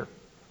Scripture.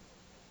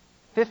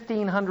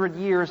 1,500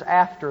 years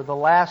after the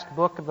last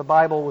book of the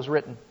Bible was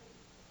written.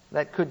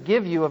 That could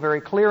give you a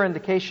very clear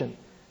indication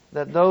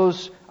that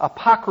those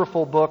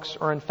apocryphal books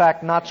are in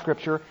fact not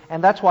Scripture,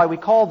 and that's why we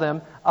call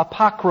them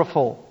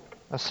apocryphal,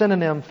 a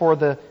synonym for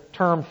the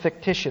term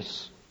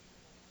fictitious.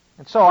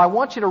 And so I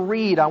want you to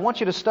read, I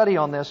want you to study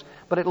on this,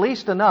 but at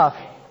least enough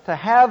to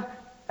have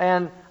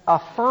an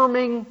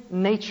affirming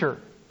nature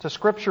to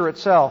Scripture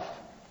itself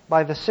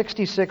by the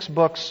 66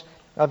 books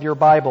of your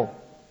Bible.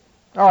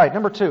 All right,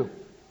 number 2.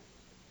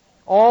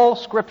 All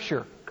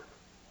Scripture.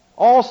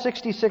 All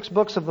 66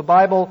 books of the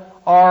Bible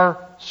are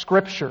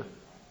Scripture.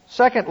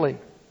 Secondly,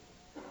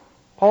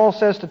 Paul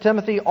says to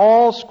Timothy,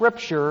 all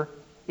Scripture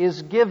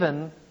is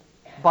given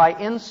by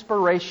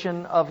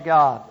inspiration of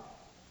God.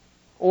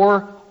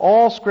 Or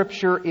all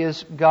Scripture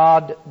is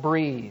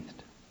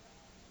God-breathed.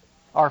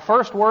 Our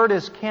first word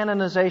is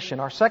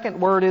canonization. Our second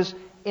word is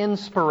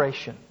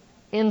inspiration.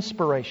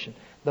 Inspiration.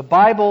 The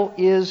Bible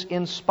is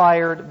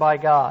inspired by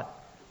God.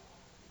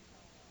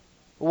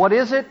 What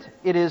is it?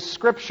 It is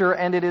Scripture,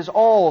 and it is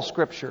all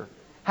Scripture.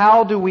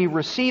 How do we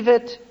receive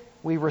it?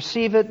 We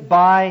receive it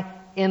by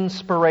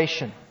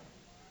inspiration.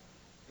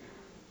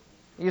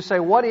 You say,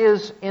 what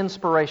is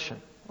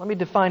inspiration? Let me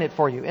define it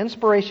for you.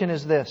 Inspiration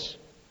is this.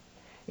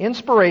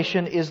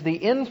 Inspiration is the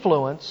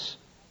influence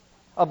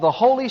of the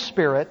Holy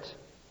Spirit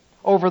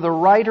over the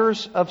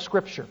writers of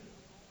Scripture.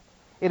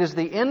 It is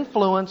the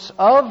influence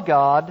of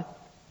God,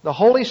 the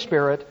Holy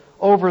Spirit,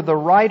 over the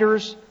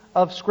writers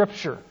of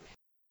Scripture.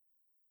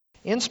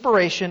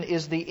 Inspiration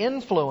is the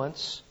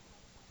influence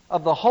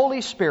of the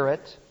Holy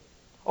Spirit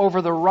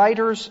over the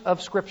writers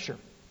of Scripture.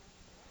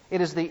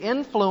 It is the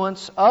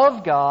influence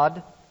of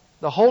God,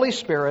 the Holy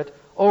Spirit,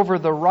 over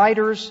the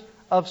writers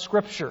of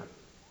Scripture,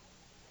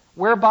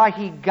 whereby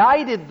He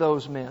guided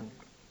those men.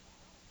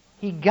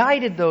 He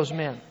guided those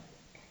men,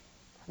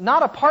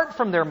 not apart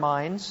from their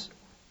minds,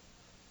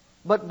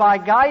 but by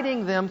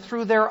guiding them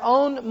through their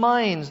own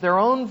minds, their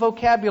own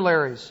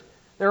vocabularies,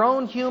 their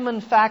own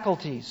human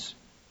faculties,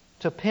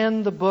 to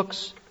pen the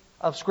books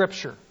of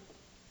Scripture.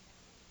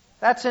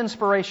 That's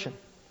inspiration.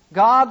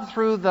 God,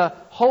 through the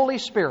Holy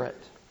Spirit,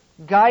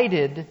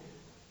 guided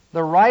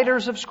the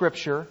writers of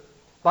Scripture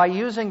by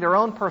using their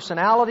own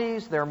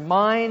personalities, their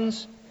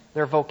minds,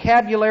 their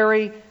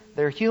vocabulary,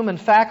 their human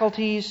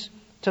faculties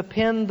to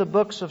pen the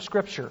books of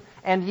Scripture.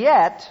 And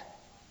yet,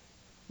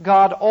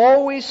 God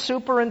always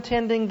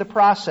superintending the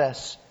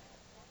process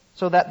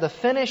so that the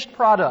finished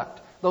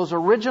product, those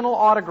original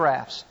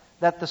autographs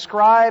that the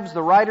scribes,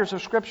 the writers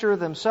of Scripture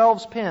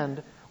themselves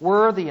penned,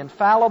 were the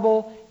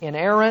infallible,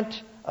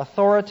 inerrant,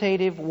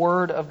 authoritative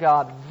Word of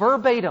God,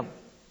 verbatim,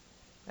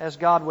 as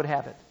God would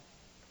have it.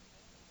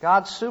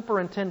 God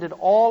superintended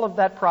all of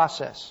that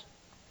process.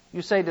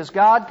 You say, does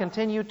God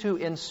continue to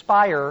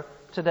inspire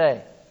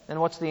today?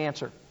 And what's the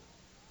answer?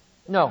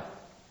 No.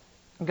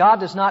 God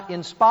does not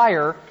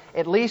inspire,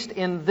 at least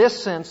in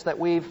this sense that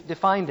we've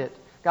defined it.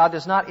 God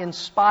does not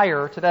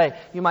inspire today.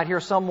 You might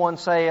hear someone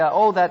say,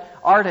 that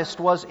artist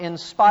was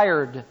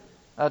inspired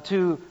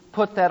to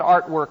put that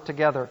artwork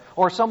together.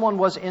 Or someone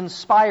was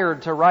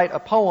inspired to write a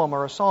poem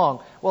or a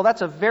song. Well,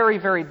 that's a very,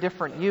 very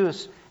different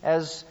use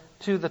as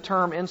to the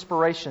term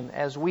inspiration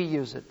as we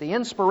use it. The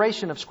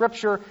inspiration of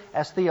Scripture,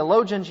 as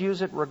theologians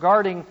use it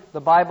regarding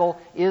the Bible,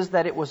 is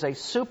that it was a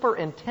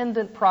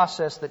superintendent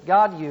process that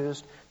God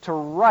used to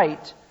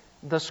write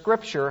the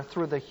Scripture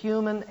through the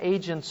human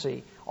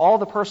agency, all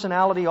the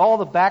personality, all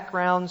the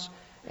backgrounds,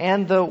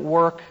 and the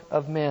work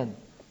of men.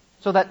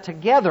 So that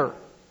together,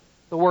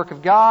 the work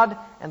of God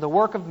and the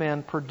work of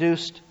men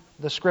produced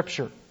the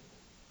Scripture.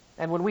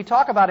 And when we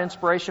talk about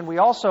inspiration, we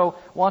also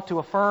want to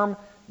affirm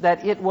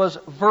that it was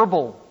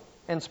verbal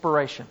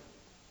inspiration.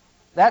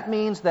 That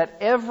means that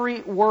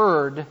every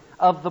word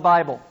of the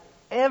Bible,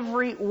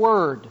 every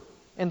word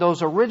in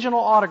those original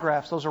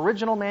autographs, those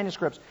original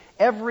manuscripts,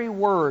 every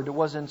word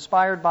was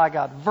inspired by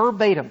God,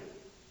 verbatim,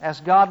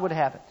 as God would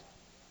have it.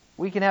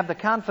 We can have the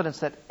confidence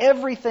that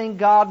everything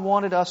God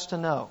wanted us to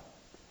know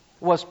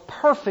was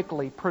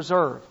perfectly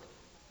preserved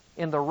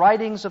in the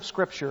writings of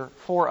Scripture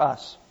for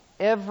us.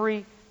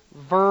 Every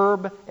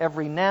verb,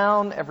 every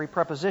noun, every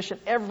preposition,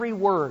 every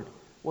word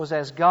was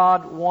as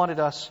God wanted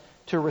us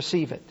to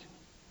receive it.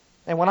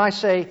 And when I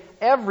say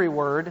every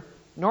word,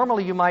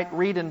 normally you might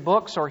read in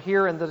books or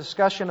hear in the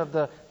discussion of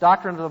the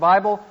doctrine of the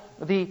Bible,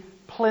 the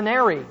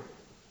plenary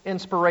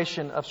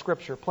inspiration of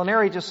Scripture.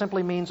 Plenary just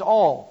simply means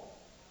all.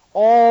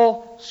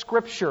 All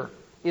Scripture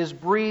is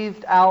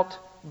breathed out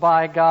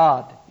by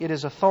God. It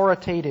is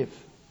authoritative.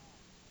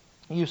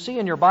 You see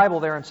in your Bible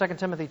there in 2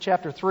 Timothy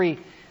chapter 3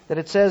 that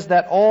it says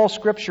that all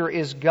Scripture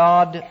is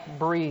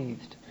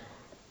God-breathed.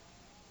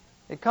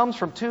 It comes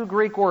from two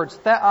Greek words,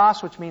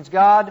 theos, which means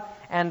God,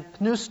 and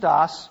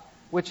pneustos,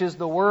 which is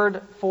the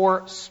word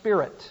for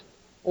spirit,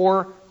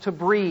 or to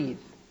breathe.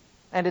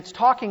 And it's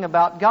talking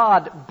about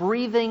God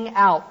breathing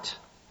out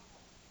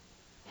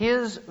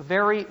His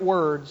very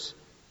words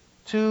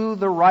to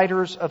the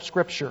writers of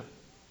Scripture.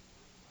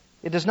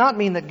 It does not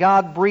mean that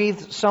God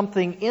breathed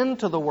something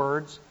into the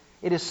words.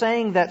 It is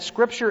saying that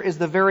Scripture is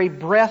the very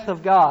breath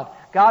of God.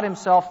 God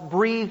Himself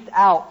breathed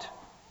out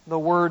the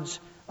words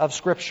of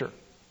Scripture.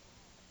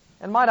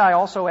 And might I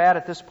also add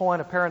at this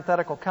point a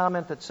parenthetical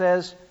comment that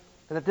says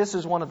that this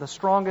is one of the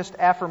strongest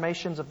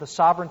affirmations of the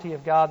sovereignty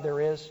of God there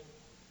is.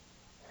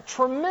 A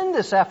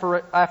tremendous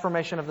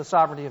affirmation of the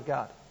sovereignty of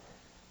God.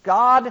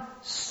 God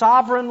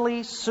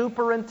sovereignly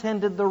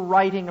superintended the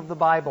writing of the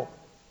Bible.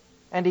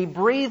 And He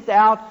breathed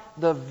out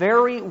the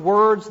very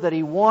words that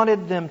He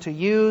wanted them to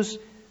use,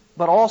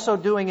 but also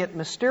doing it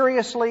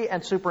mysteriously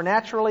and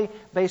supernaturally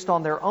based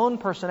on their own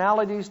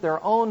personalities,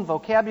 their own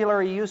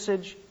vocabulary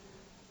usage.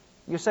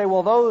 You say,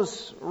 well,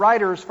 those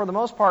writers, for the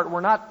most part,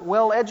 were not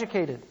well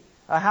educated.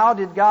 How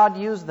did God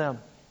use them?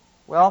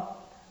 Well,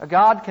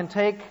 God can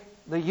take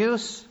the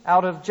use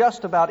out of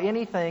just about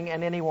anything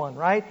and anyone,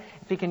 right?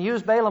 If He can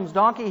use Balaam's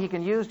donkey, He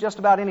can use just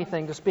about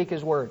anything to speak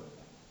His word.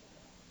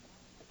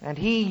 And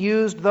He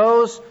used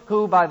those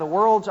who, by the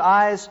world's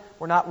eyes,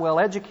 were not well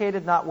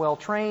educated, not well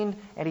trained,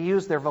 and He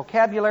used their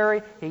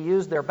vocabulary, He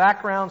used their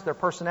backgrounds, their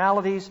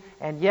personalities,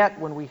 and yet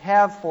when we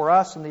have for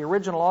us in the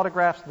original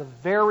autographs the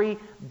very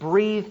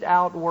breathed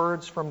out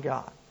words from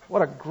God.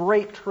 What a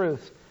great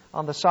truth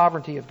on the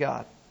sovereignty of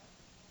God.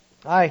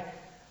 I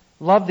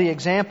love the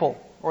example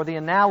or the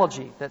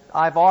analogy that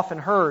I've often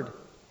heard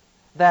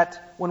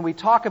that when we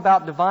talk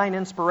about divine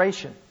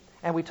inspiration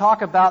and we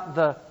talk about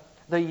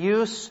the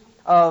use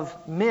of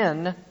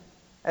men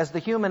as the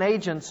human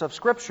agents of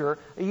Scripture,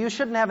 you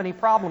shouldn't have any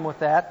problem with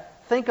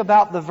that. Think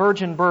about the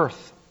virgin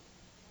birth.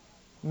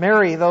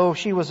 Mary, though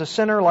she was a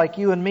sinner like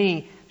you and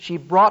me, she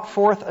brought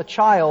forth a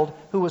child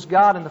who was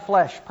God in the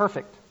flesh,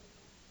 perfect.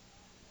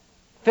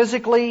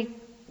 Physically,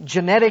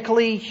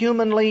 genetically,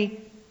 humanly,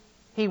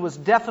 He was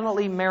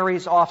definitely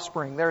Mary's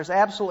offspring. There is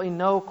absolutely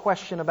no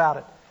question about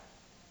it.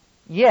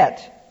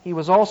 Yet, He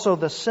was also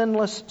the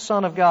sinless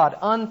Son of God,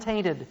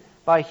 untainted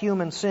by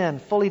human sin,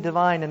 fully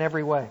divine in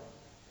every way.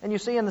 And you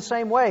see, in the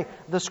same way,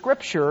 the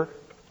Scripture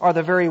are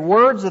the very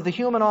words of the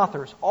human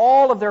authors,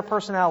 all of their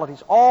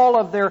personalities, all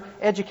of their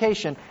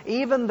education,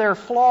 even their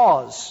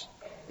flaws,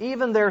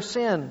 even their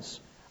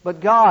sins.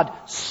 But God,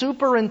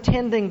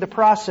 superintending the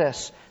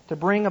process to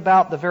bring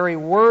about the very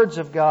words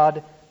of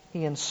God,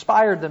 He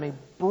inspired them, He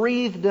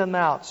breathed them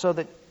out so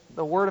that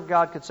the Word of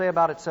God could say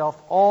about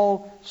itself,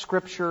 all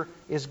Scripture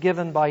is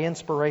given by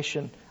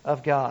inspiration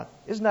of God.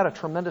 Isn't that a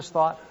tremendous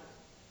thought?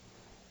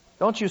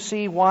 Don't you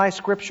see why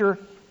Scripture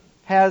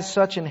has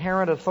such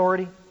inherent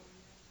authority?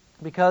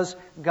 Because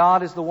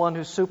God is the one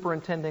who's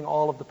superintending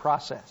all of the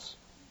process.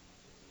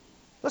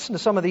 Listen to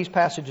some of these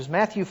passages.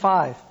 Matthew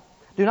 5.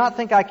 Do not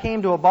think I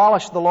came to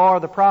abolish the law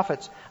or the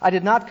prophets. I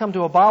did not come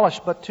to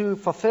abolish, but to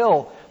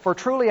fulfill. For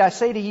truly I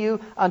say to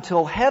you,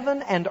 until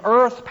heaven and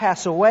earth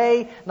pass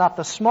away, not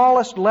the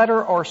smallest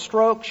letter or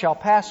stroke shall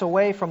pass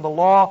away from the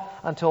law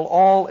until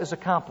all is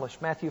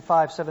accomplished. Matthew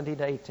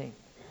 5:17-18.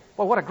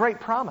 Well, what a great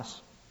promise.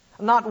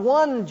 Not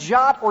one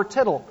jot or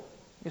tittle.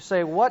 You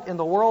say, what in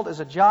the world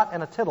is a jot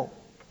and a tittle?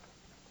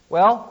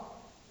 Well,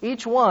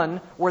 each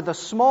one were the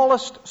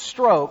smallest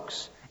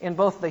strokes in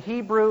both the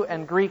Hebrew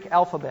and Greek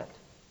alphabet.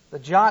 The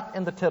jot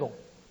and the tittle.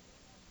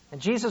 And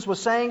Jesus was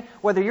saying,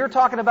 whether you're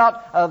talking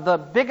about the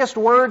biggest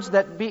words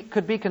that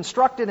could be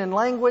constructed in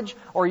language,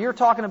 or you're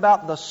talking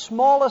about the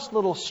smallest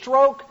little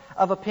stroke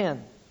of a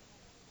pen,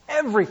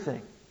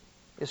 everything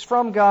is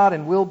from God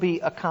and will be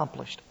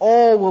accomplished.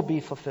 All will be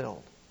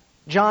fulfilled.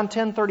 John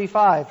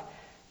 10:35,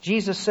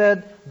 Jesus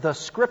said, the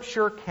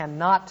Scripture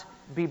cannot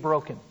be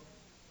broken.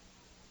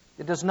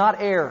 It does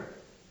not err.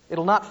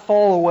 It'll not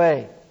fall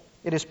away.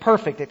 It is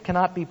perfect. It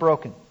cannot be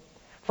broken.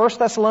 1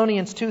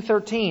 Thessalonians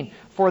 2:13,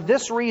 for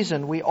this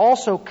reason we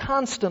also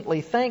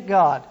constantly thank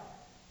God.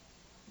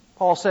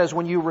 Paul says,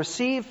 when you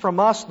received from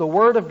us the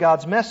word of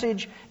God's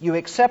message, you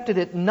accepted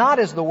it not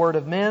as the word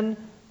of men,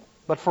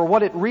 but for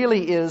what it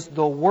really is,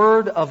 the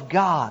word of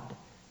God,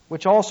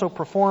 which also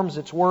performs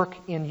its work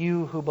in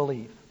you who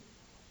believe.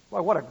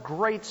 Boy, what a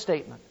great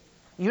statement.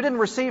 You didn't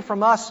receive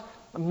from us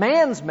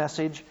man's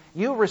message.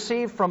 You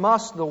received from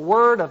us the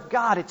word of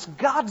God. It's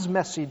God's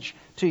message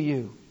to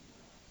you.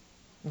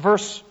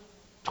 Verse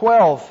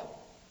 12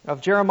 of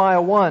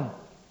Jeremiah 1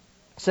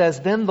 says,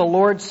 then the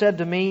Lord said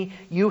to me,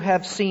 you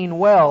have seen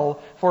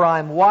well, for I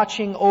am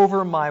watching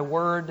over my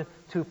word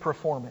to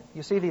perform it.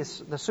 You see the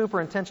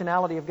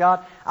superintentionality of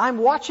God? I'm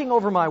watching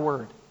over my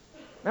word.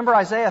 Remember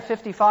Isaiah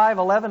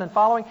 55:11 and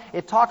following?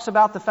 It talks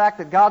about the fact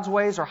that God's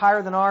ways are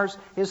higher than ours,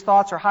 His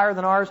thoughts are higher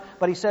than ours,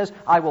 but He says,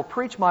 I will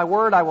preach my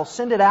word, I will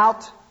send it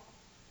out,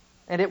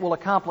 and it will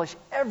accomplish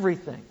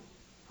everything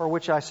for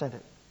which I sent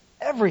it.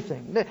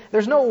 Everything.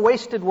 There's no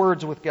wasted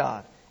words with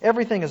God.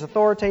 Everything is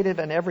authoritative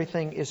and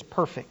everything is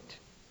perfect.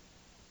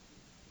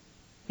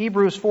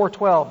 Hebrews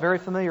 4:12, very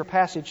familiar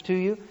passage to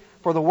you.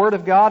 For the word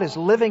of God is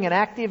living and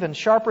active and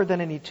sharper than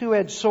any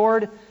two-edged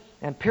sword,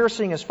 and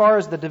piercing as far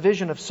as the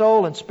division of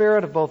soul and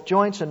spirit, of both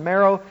joints and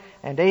marrow,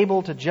 and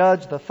able to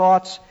judge the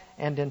thoughts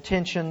and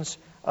intentions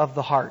of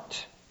the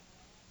heart.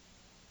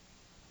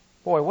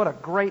 Boy, what a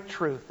great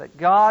truth that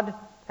God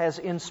has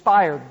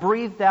inspired,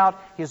 breathed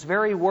out His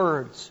very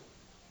words.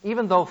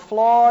 Even though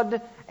flawed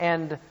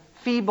and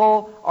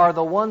feeble are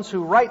the ones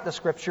who write the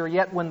Scripture,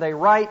 yet when they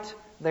write,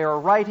 they are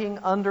writing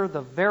under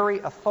the very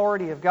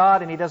authority of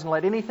God, and He doesn't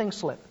let anything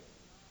slip.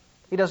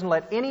 He doesn't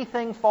let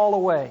anything fall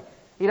away.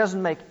 He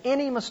doesn't make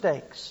any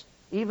mistakes,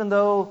 even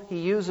though He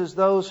uses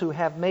those who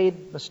have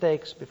made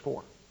mistakes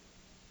before.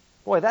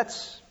 Boy,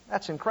 that's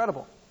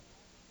incredible.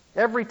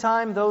 Every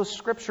time those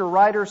Scripture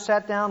writers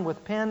sat down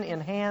with pen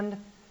in hand,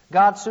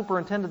 God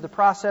superintended the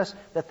process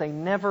that they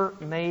never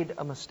made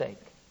a mistake.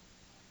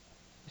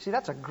 You see,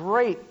 that's a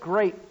great,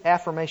 great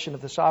affirmation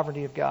of the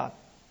sovereignty of God.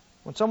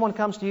 When someone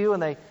comes to you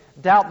and they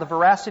doubt the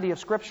veracity of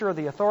Scripture or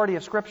the authority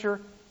of Scripture,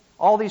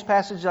 all these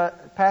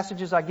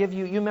passages I give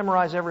you, you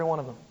memorize every one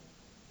of them.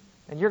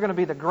 And you're going to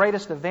be the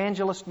greatest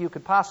evangelist you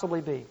could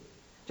possibly be.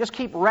 Just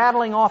keep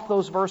rattling off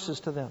those verses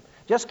to them.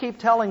 Just keep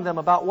telling them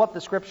about what the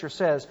Scripture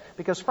says.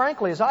 Because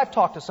frankly, as I've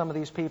talked to some of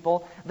these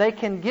people, they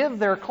can give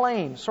their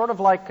claims, sort of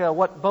like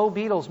what Bo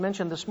Beatles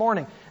mentioned this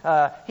morning.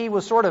 He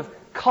was sort of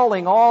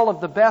culling all of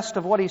the best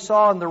of what he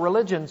saw in the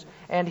religions,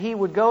 and he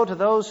would go to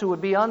those who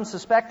would be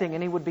unsuspecting,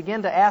 and he would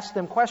begin to ask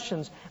them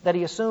questions that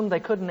he assumed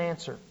they couldn't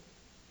answer.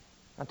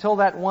 Until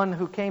that one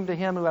who came to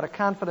him who had a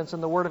confidence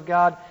in the Word of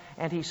God,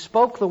 and he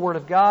spoke the Word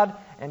of God,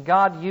 and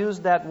God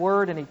used that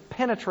Word, and He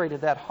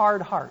penetrated that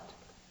hard heart.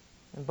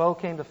 And Bo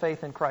came to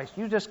faith in Christ.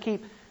 You just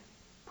keep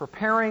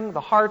preparing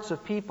the hearts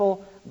of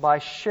people by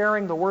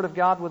sharing the Word of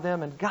God with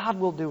them, and God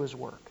will do His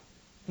work.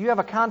 If you have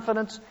a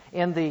confidence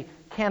in the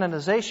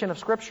canonization of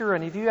Scripture,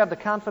 and if you have the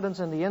confidence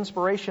in the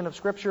inspiration of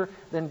Scripture,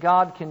 then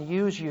God can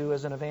use you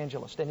as an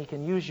evangelist, and He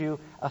can use you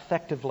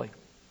effectively.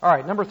 All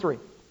right, number three.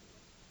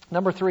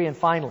 Number three, and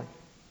finally.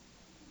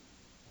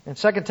 In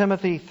 2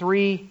 Timothy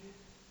 3:15,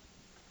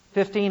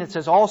 it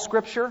says, all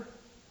Scripture.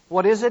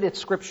 What is it? It's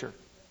Scripture.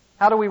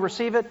 How do we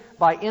receive it?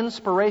 By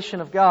inspiration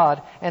of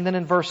God. And then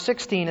in verse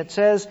 16 it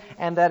says,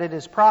 and that it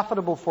is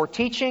profitable for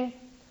teaching,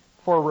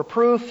 for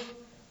reproof,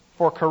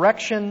 for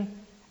correction,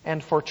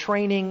 and for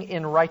training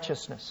in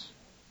righteousness.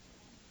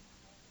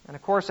 And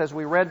of course, as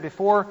we read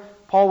before,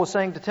 Paul was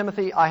saying to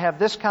Timothy, I have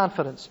this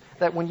confidence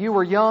that when you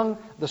were young,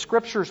 the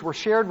Scriptures were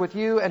shared with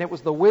you, and it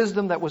was the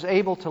wisdom that was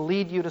able to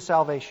lead you to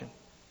salvation.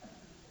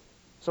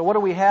 So what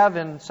do we have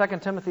in 2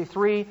 Timothy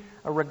 3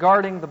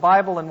 regarding the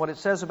Bible and what it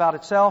says about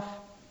itself?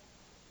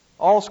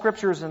 All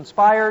Scripture is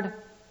inspired,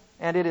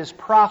 and it is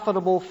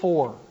profitable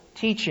for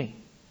teaching,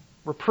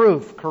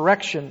 reproof,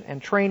 correction,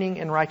 and training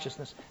in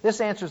righteousness. This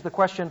answers the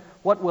question,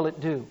 what will it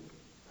do?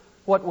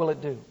 What will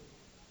it do?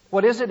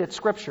 What is it? It's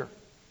Scripture.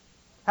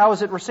 How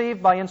is it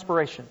received? By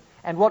inspiration.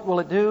 And what will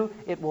it do?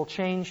 It will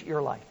change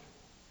your life.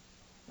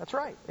 That's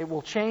right. It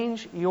will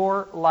change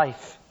your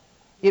life.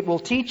 It will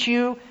teach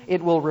you,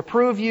 it will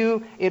reprove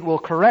you, it will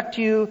correct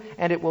you,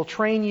 and it will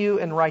train you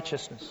in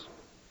righteousness.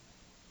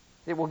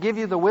 It will give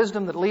you the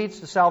wisdom that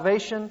leads to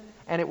salvation,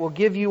 and it will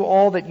give you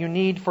all that you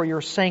need for your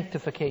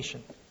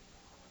sanctification.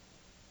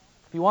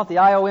 If you want the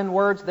ION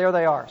words, there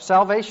they are.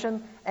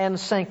 Salvation and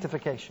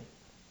sanctification.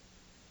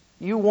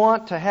 You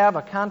want to have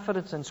a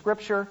confidence in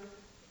Scripture,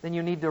 then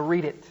you need to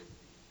read it.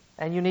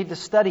 And you need to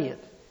study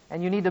it.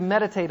 And you need to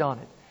meditate on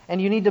it.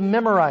 And you need to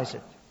memorize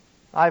it.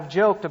 I've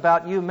joked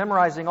about you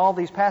memorizing all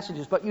these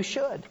passages, but you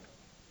should.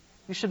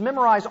 You should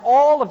memorize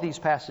all of these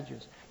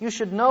passages. You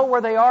should know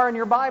where they are in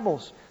your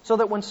Bibles, so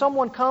that when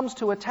someone comes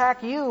to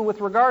attack you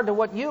with regard to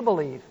what you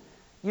believe,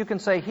 you can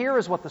say, here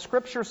is what the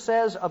Scripture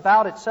says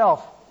about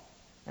itself.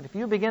 And if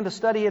you begin to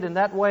study it in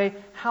that way,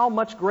 how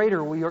much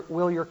greater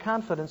will your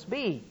confidence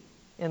be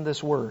in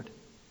this Word?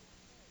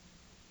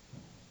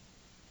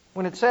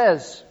 When it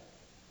says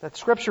that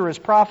Scripture is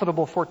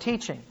profitable for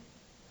teaching,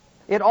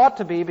 it ought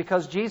to be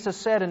because Jesus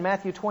said in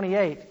Matthew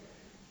 28,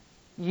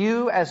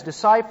 you as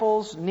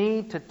disciples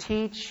need to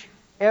teach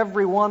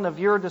every one of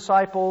your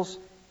disciples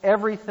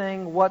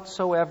everything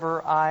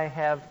whatsoever I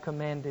have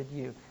commanded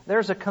you.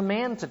 There's a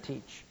command to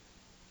teach.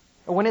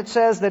 When it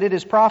says that it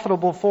is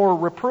profitable for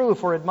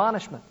reproof or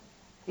admonishment,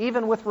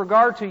 even with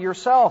regard to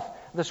yourself,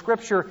 the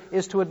Scripture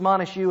is to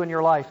admonish you in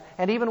your life.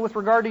 And even with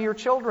regard to your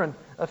children,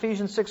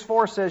 Ephesians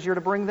 6:4 says you're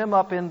to bring them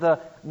up in the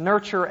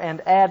nurture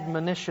and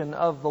admonition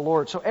of the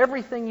Lord. So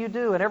everything you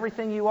do and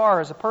everything you are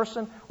as a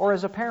person or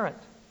as a parent,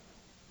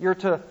 you're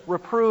to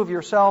reprove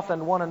yourself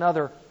and one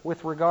another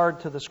with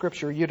regard to the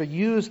Scripture. You're to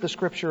use the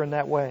Scripture in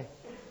that way.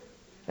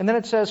 And then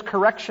it says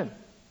correction.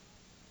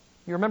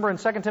 You remember in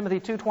 2 Timothy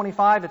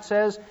 2:25 it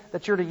says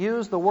that you're to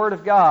use the Word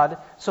of God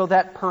so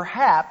that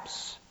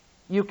perhaps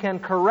you can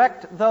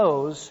correct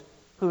those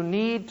who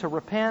need to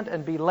repent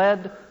and be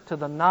led to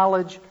the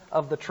knowledge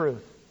of the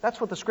truth.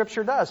 That's what the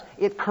Scripture does.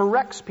 It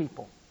corrects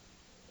people.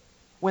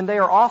 When they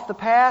are off the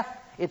path,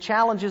 it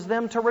challenges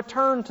them to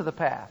return to the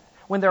path.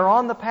 When they're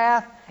on the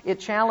path, it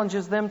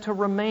challenges them to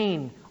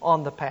remain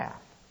on the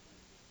path.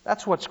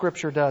 That's what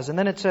Scripture does. And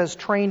then it says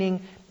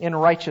training in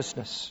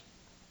righteousness.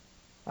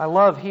 I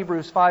love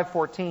Hebrews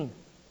 5:14.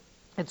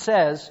 It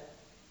says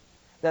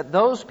that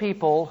those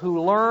people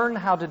who learn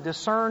how to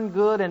discern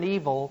good and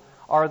evil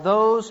are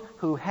those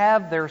who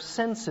have their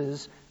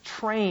senses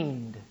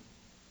trained.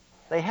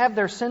 They have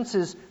their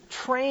senses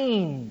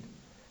trained.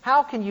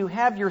 How can you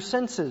have your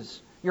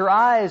senses, your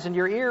eyes and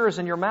your ears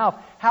and your mouth,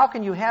 how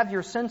can you have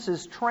your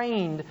senses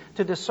trained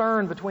to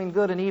discern between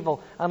good and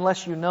evil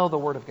unless you know the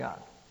Word of God?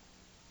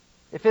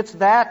 If it's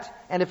that,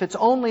 and if it's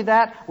only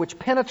that which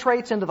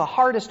penetrates into the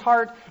hardest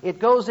heart, it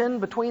goes in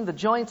between the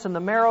joints and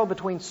the marrow,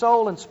 between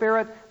soul and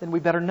spirit, then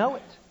we better know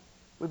it.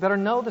 We better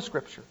know the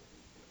Scripture.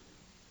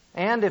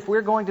 And if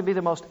we're going to be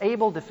the most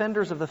able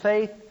defenders of the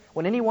faith,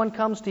 when anyone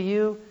comes to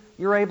you,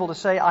 you're able to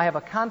say, I have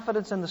a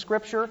confidence in the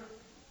Scripture.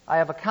 I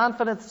have a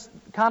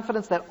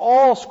confidence that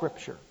all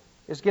Scripture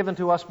is given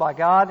to us by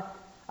God.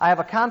 I have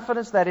a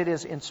confidence that it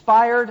is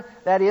inspired,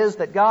 that is,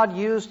 that God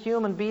used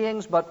human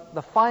beings, but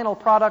the final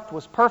product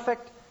was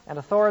perfect and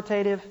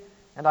authoritative.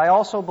 And I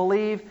also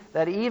believe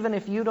that even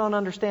if you don't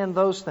understand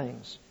those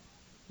things,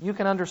 you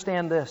can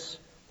understand this,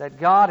 that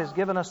God has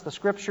given us the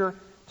Scripture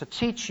to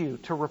teach you,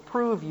 to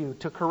reprove you,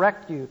 to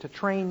correct you, to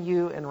train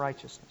you in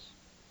righteousness.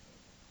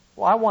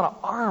 Well, I want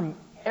to arm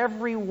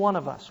every one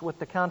of us with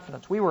the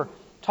confidence. We were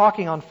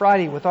talking on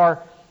Friday with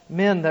our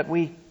men that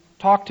we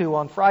talk to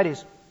on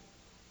Fridays,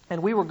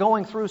 and we were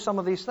going through some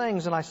of these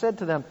things, and I said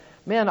to them,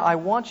 men, I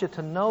want you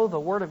to know the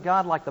Word of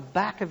God like the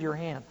back of your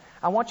hand.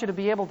 I want you to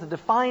be able to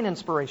define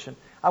inspiration.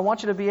 I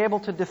want you to be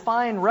able to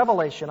define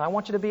revelation. I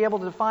want you to be able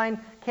to define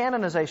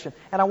canonization.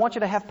 And I want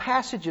you to have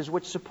passages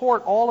which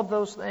support all of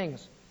those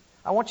things.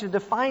 I want you to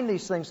define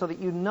these things so that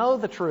you know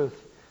the truth,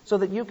 so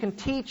that you can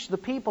teach the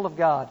people of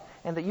God,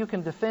 and that you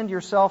can defend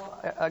yourself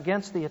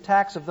against the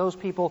attacks of those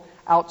people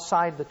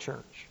outside the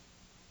church.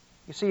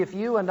 You see, if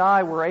you and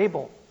I were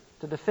able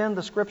to defend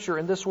the Scripture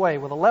in this way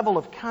with a level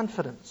of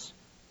confidence,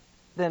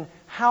 then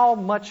how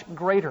much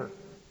greater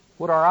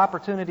would our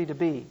opportunity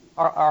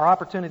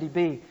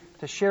be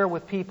to share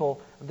with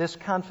people this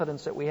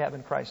confidence that we have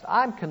in Christ?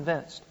 I'm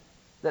convinced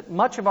that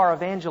much of our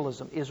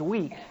evangelism is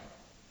weak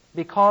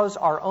because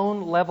our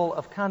own level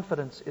of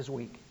confidence is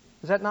weak.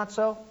 Is that not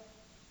so?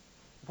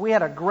 If we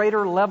had a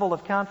greater level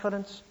of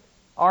confidence,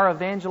 our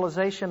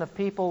evangelization of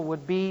people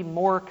would be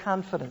more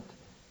confident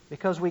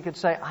because we could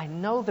say, I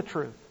know the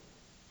truth.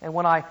 And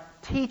when I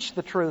teach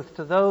the truth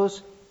to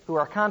those who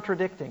are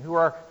contradicting, who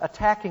are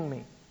attacking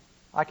me,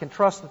 I can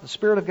trust that the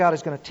Spirit of God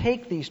is going to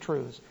take these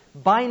truths,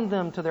 bind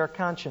them to their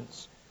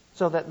conscience,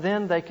 so that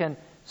then they can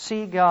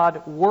see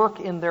God work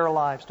in their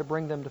lives to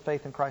bring them to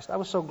faith in Christ. I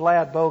was so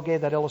glad Bo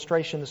gave that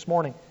illustration this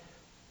morning.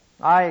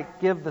 I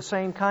give the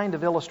same kind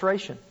of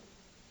illustration.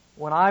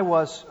 When I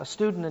was a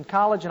student in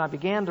college and I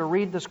began to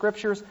read the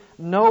Scriptures,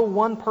 no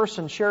one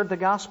person shared the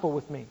gospel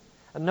with me.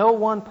 No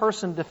one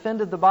person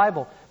defended the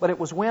Bible. But it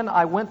was when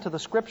I went to the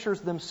Scriptures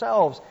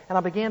themselves and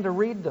I began to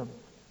read them.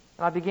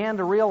 And I began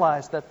to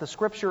realize that the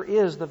Scripture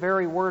is the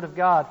very Word of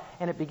God,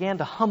 and it began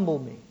to humble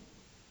me.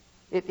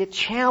 It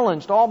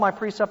challenged all my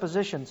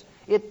presuppositions.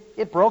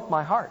 It broke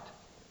my heart,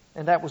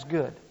 and that was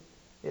good.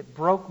 It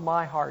broke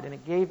my heart, and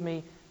it gave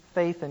me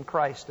faith in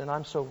Christ, and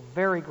I'm so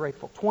very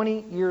grateful.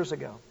 20 years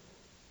ago,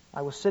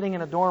 I was sitting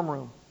in a dorm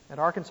room at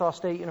Arkansas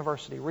State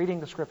University reading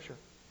the Scripture,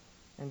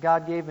 and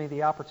God gave me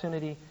the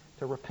opportunity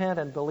to repent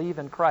and believe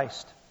in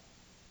Christ.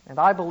 And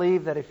I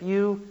believe that if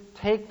you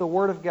take the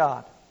Word of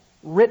God,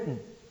 written,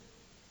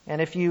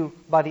 And if you,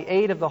 by the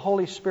aid of the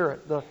Holy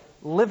Spirit, the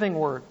living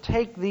Word,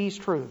 take these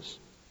truths,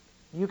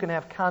 you can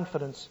have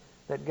confidence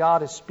that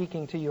God is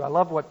speaking to you. I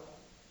love what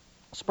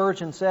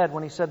Spurgeon said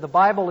when he said, the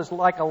Bible is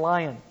like a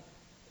lion.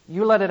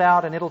 You let it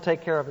out and it'll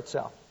take care of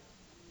itself.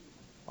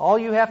 All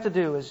you have to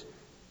do is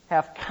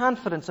have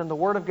confidence in the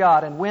Word of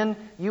God, and when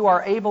you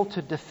are able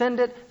to defend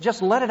it,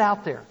 just let it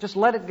out there. Just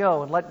let it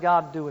go and let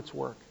God do its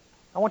work.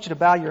 I want you to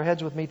bow your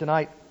heads with me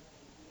tonight.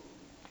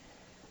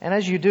 And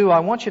as you do,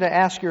 I want you to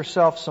ask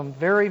yourself some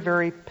very,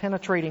 very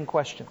penetrating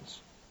questions.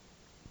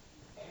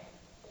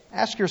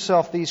 Ask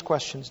yourself these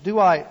questions. Do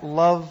I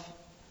love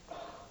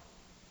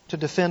to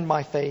defend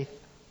my faith?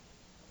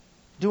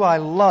 Do I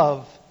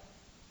love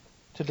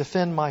to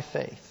defend my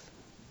faith?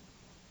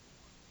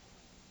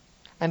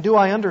 And do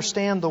I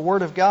understand the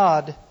Word of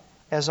God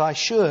as I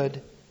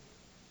should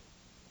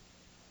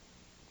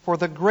for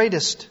the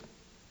greatest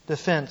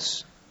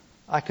defense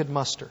I could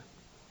muster?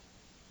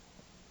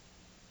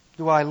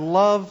 Do I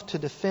love to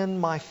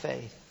defend my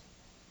faith?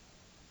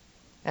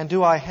 And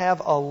do I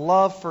have a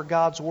love for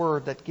God's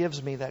Word that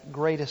gives me that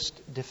greatest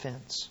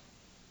defense?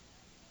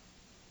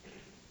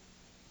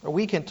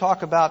 We can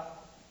talk about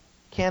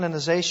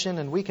canonization,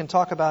 and we can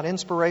talk about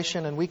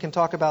inspiration, and we can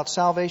talk about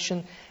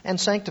salvation and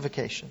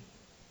sanctification.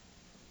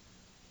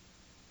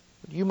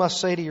 But you must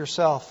say to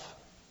yourself,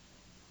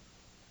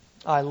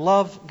 I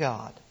love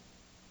God,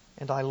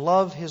 and I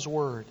love His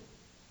Word.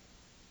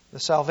 The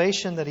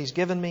salvation that He's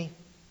given me,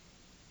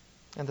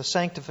 and the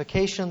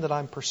sanctification that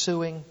I'm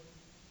pursuing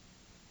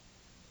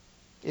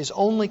is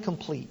only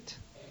complete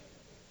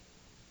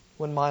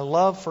when my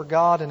love for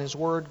God and His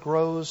Word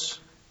grows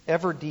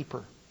ever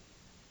deeper,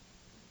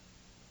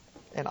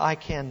 and I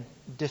can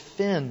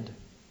defend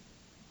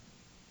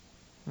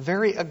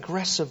very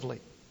aggressively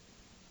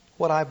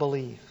what I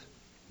believe.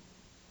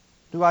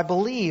 Do I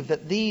believe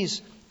that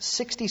these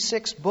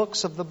 66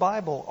 books of the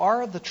Bible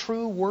are the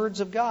true words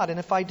of God? And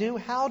if I do,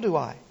 how do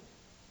I?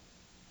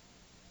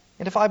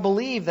 And if I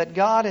believe that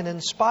God had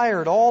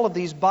inspired all of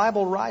these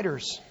Bible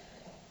writers,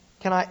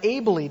 can I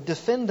ably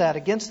defend that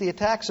against the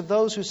attacks of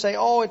those who say,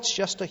 oh, it's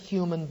just a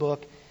human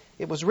book.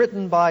 It was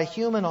written by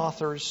human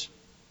authors,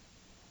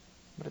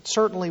 but it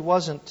certainly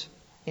wasn't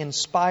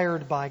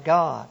inspired by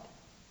God.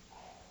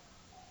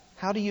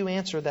 How do you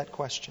answer that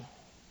question?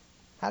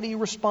 How do you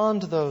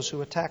respond to those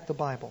who attack the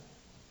Bible?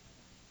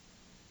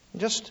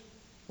 Just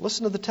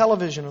listen to the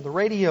television or the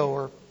radio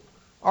or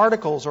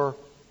articles or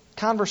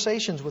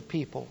conversations with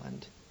people,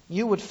 and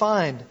you would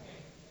find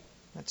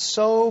that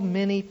so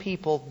many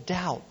people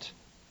doubt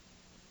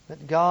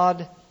that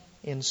God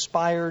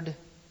inspired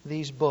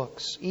these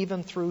books,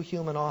 even through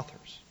human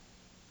authors.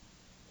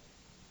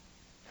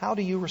 How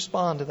do you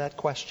respond to that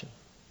question?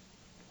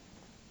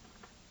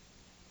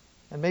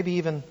 And maybe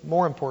even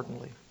more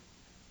importantly,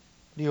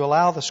 do you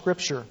allow the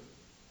Scripture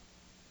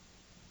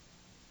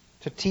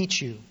to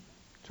teach you,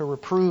 to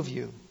reprove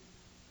you,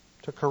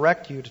 to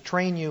correct you, to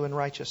train you in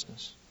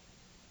righteousness?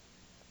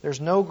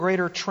 There's no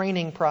greater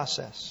training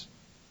process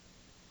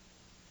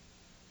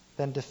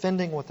than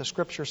defending what the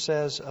Scripture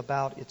says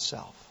about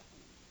itself.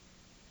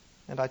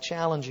 And I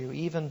challenge you,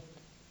 even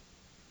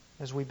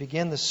as we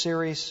begin this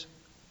series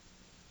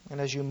and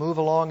as you move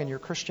along in your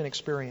Christian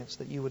experience,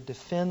 that you would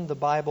defend the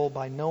Bible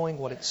by knowing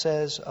what it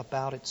says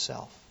about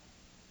itself.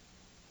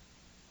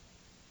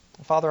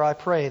 Father, I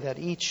pray that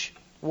each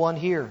one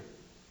here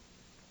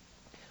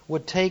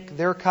would take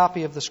their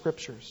copy of the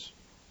Scriptures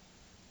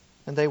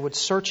and they would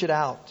search it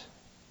out,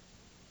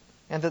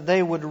 and that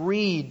they would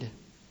read,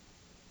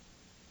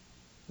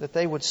 that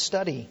they would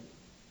study,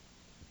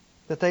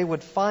 that they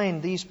would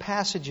find these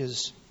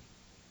passages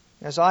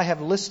as I have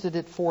listed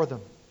it for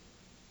them,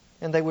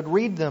 and they would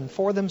read them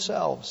for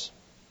themselves,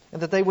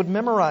 and that they would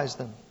memorize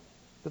them,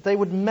 that they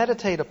would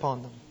meditate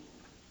upon them.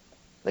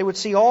 They would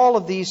see all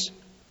of these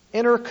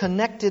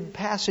interconnected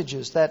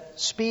passages that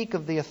speak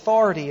of the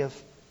authority of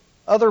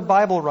other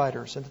Bible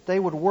writers, and that they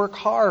would work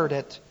hard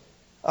at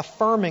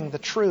affirming the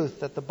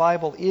truth that the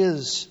Bible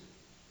is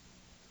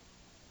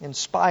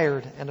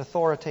inspired and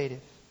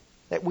authoritative.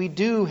 That we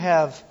do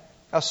have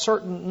a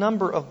certain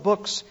number of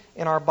books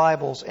in our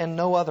Bibles and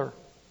no other.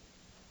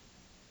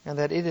 And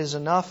that it is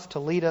enough to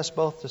lead us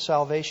both to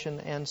salvation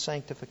and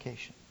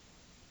sanctification.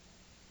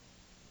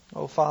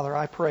 Oh, Father,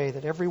 I pray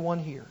that everyone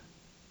here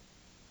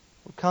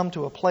would come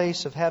to a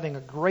place of having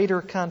a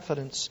greater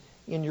confidence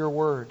in Your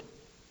Word,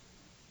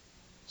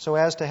 so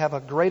as to have a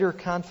greater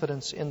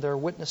confidence in their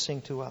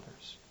witnessing to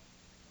others.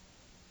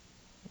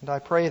 And I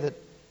pray that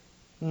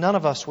none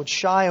of us would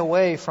shy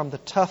away from the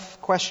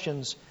tough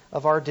questions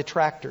of our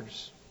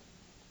detractors,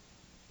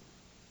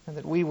 and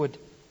that we would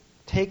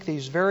take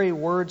these very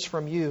words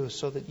from You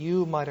so that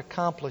You might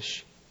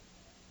accomplish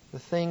the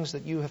things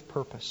that You have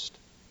purposed,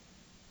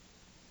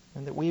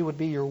 and that we would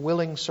be Your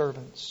willing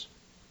servants.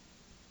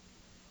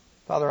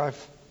 Father,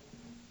 I've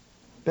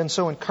been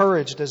so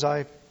encouraged as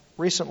I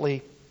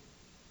recently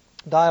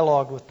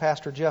dialogued with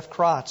Pastor Jeff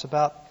Krotz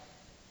about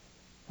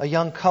a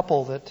young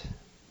couple that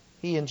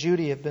he and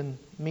Judy have been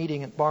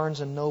meeting at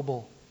Barnes &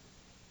 Noble,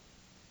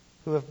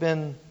 who have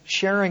been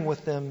sharing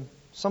with them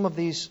some of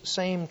these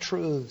same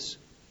truths,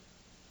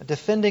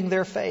 defending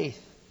their faith,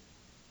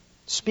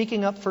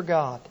 speaking up for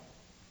God.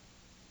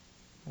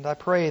 And I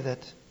pray that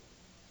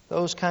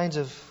those kinds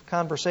of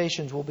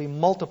conversations will be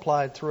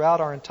multiplied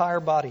throughout our entire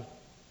body.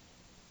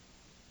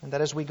 And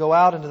that as we go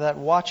out into that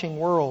watching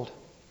world,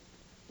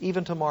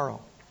 even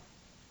tomorrow,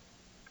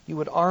 you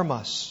would arm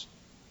us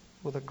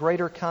with a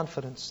greater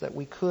confidence that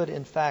we could,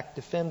 in fact,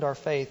 defend our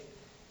faith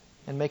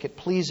and make it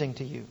pleasing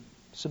to you,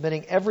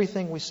 submitting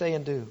everything we say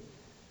and do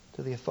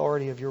to the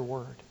authority of your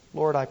word.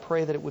 Lord, I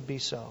pray that it would be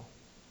so,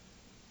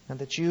 and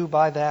that you,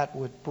 by that,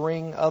 would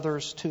bring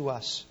others to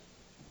us,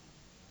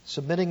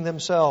 submitting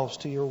themselves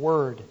to your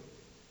word,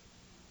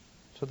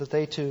 so that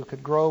they too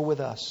could grow with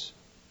us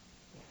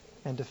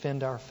and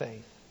defend our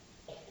faith.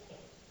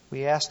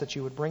 We ask that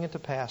you would bring it to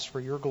pass for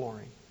your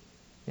glory.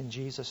 In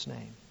Jesus'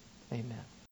 name, amen.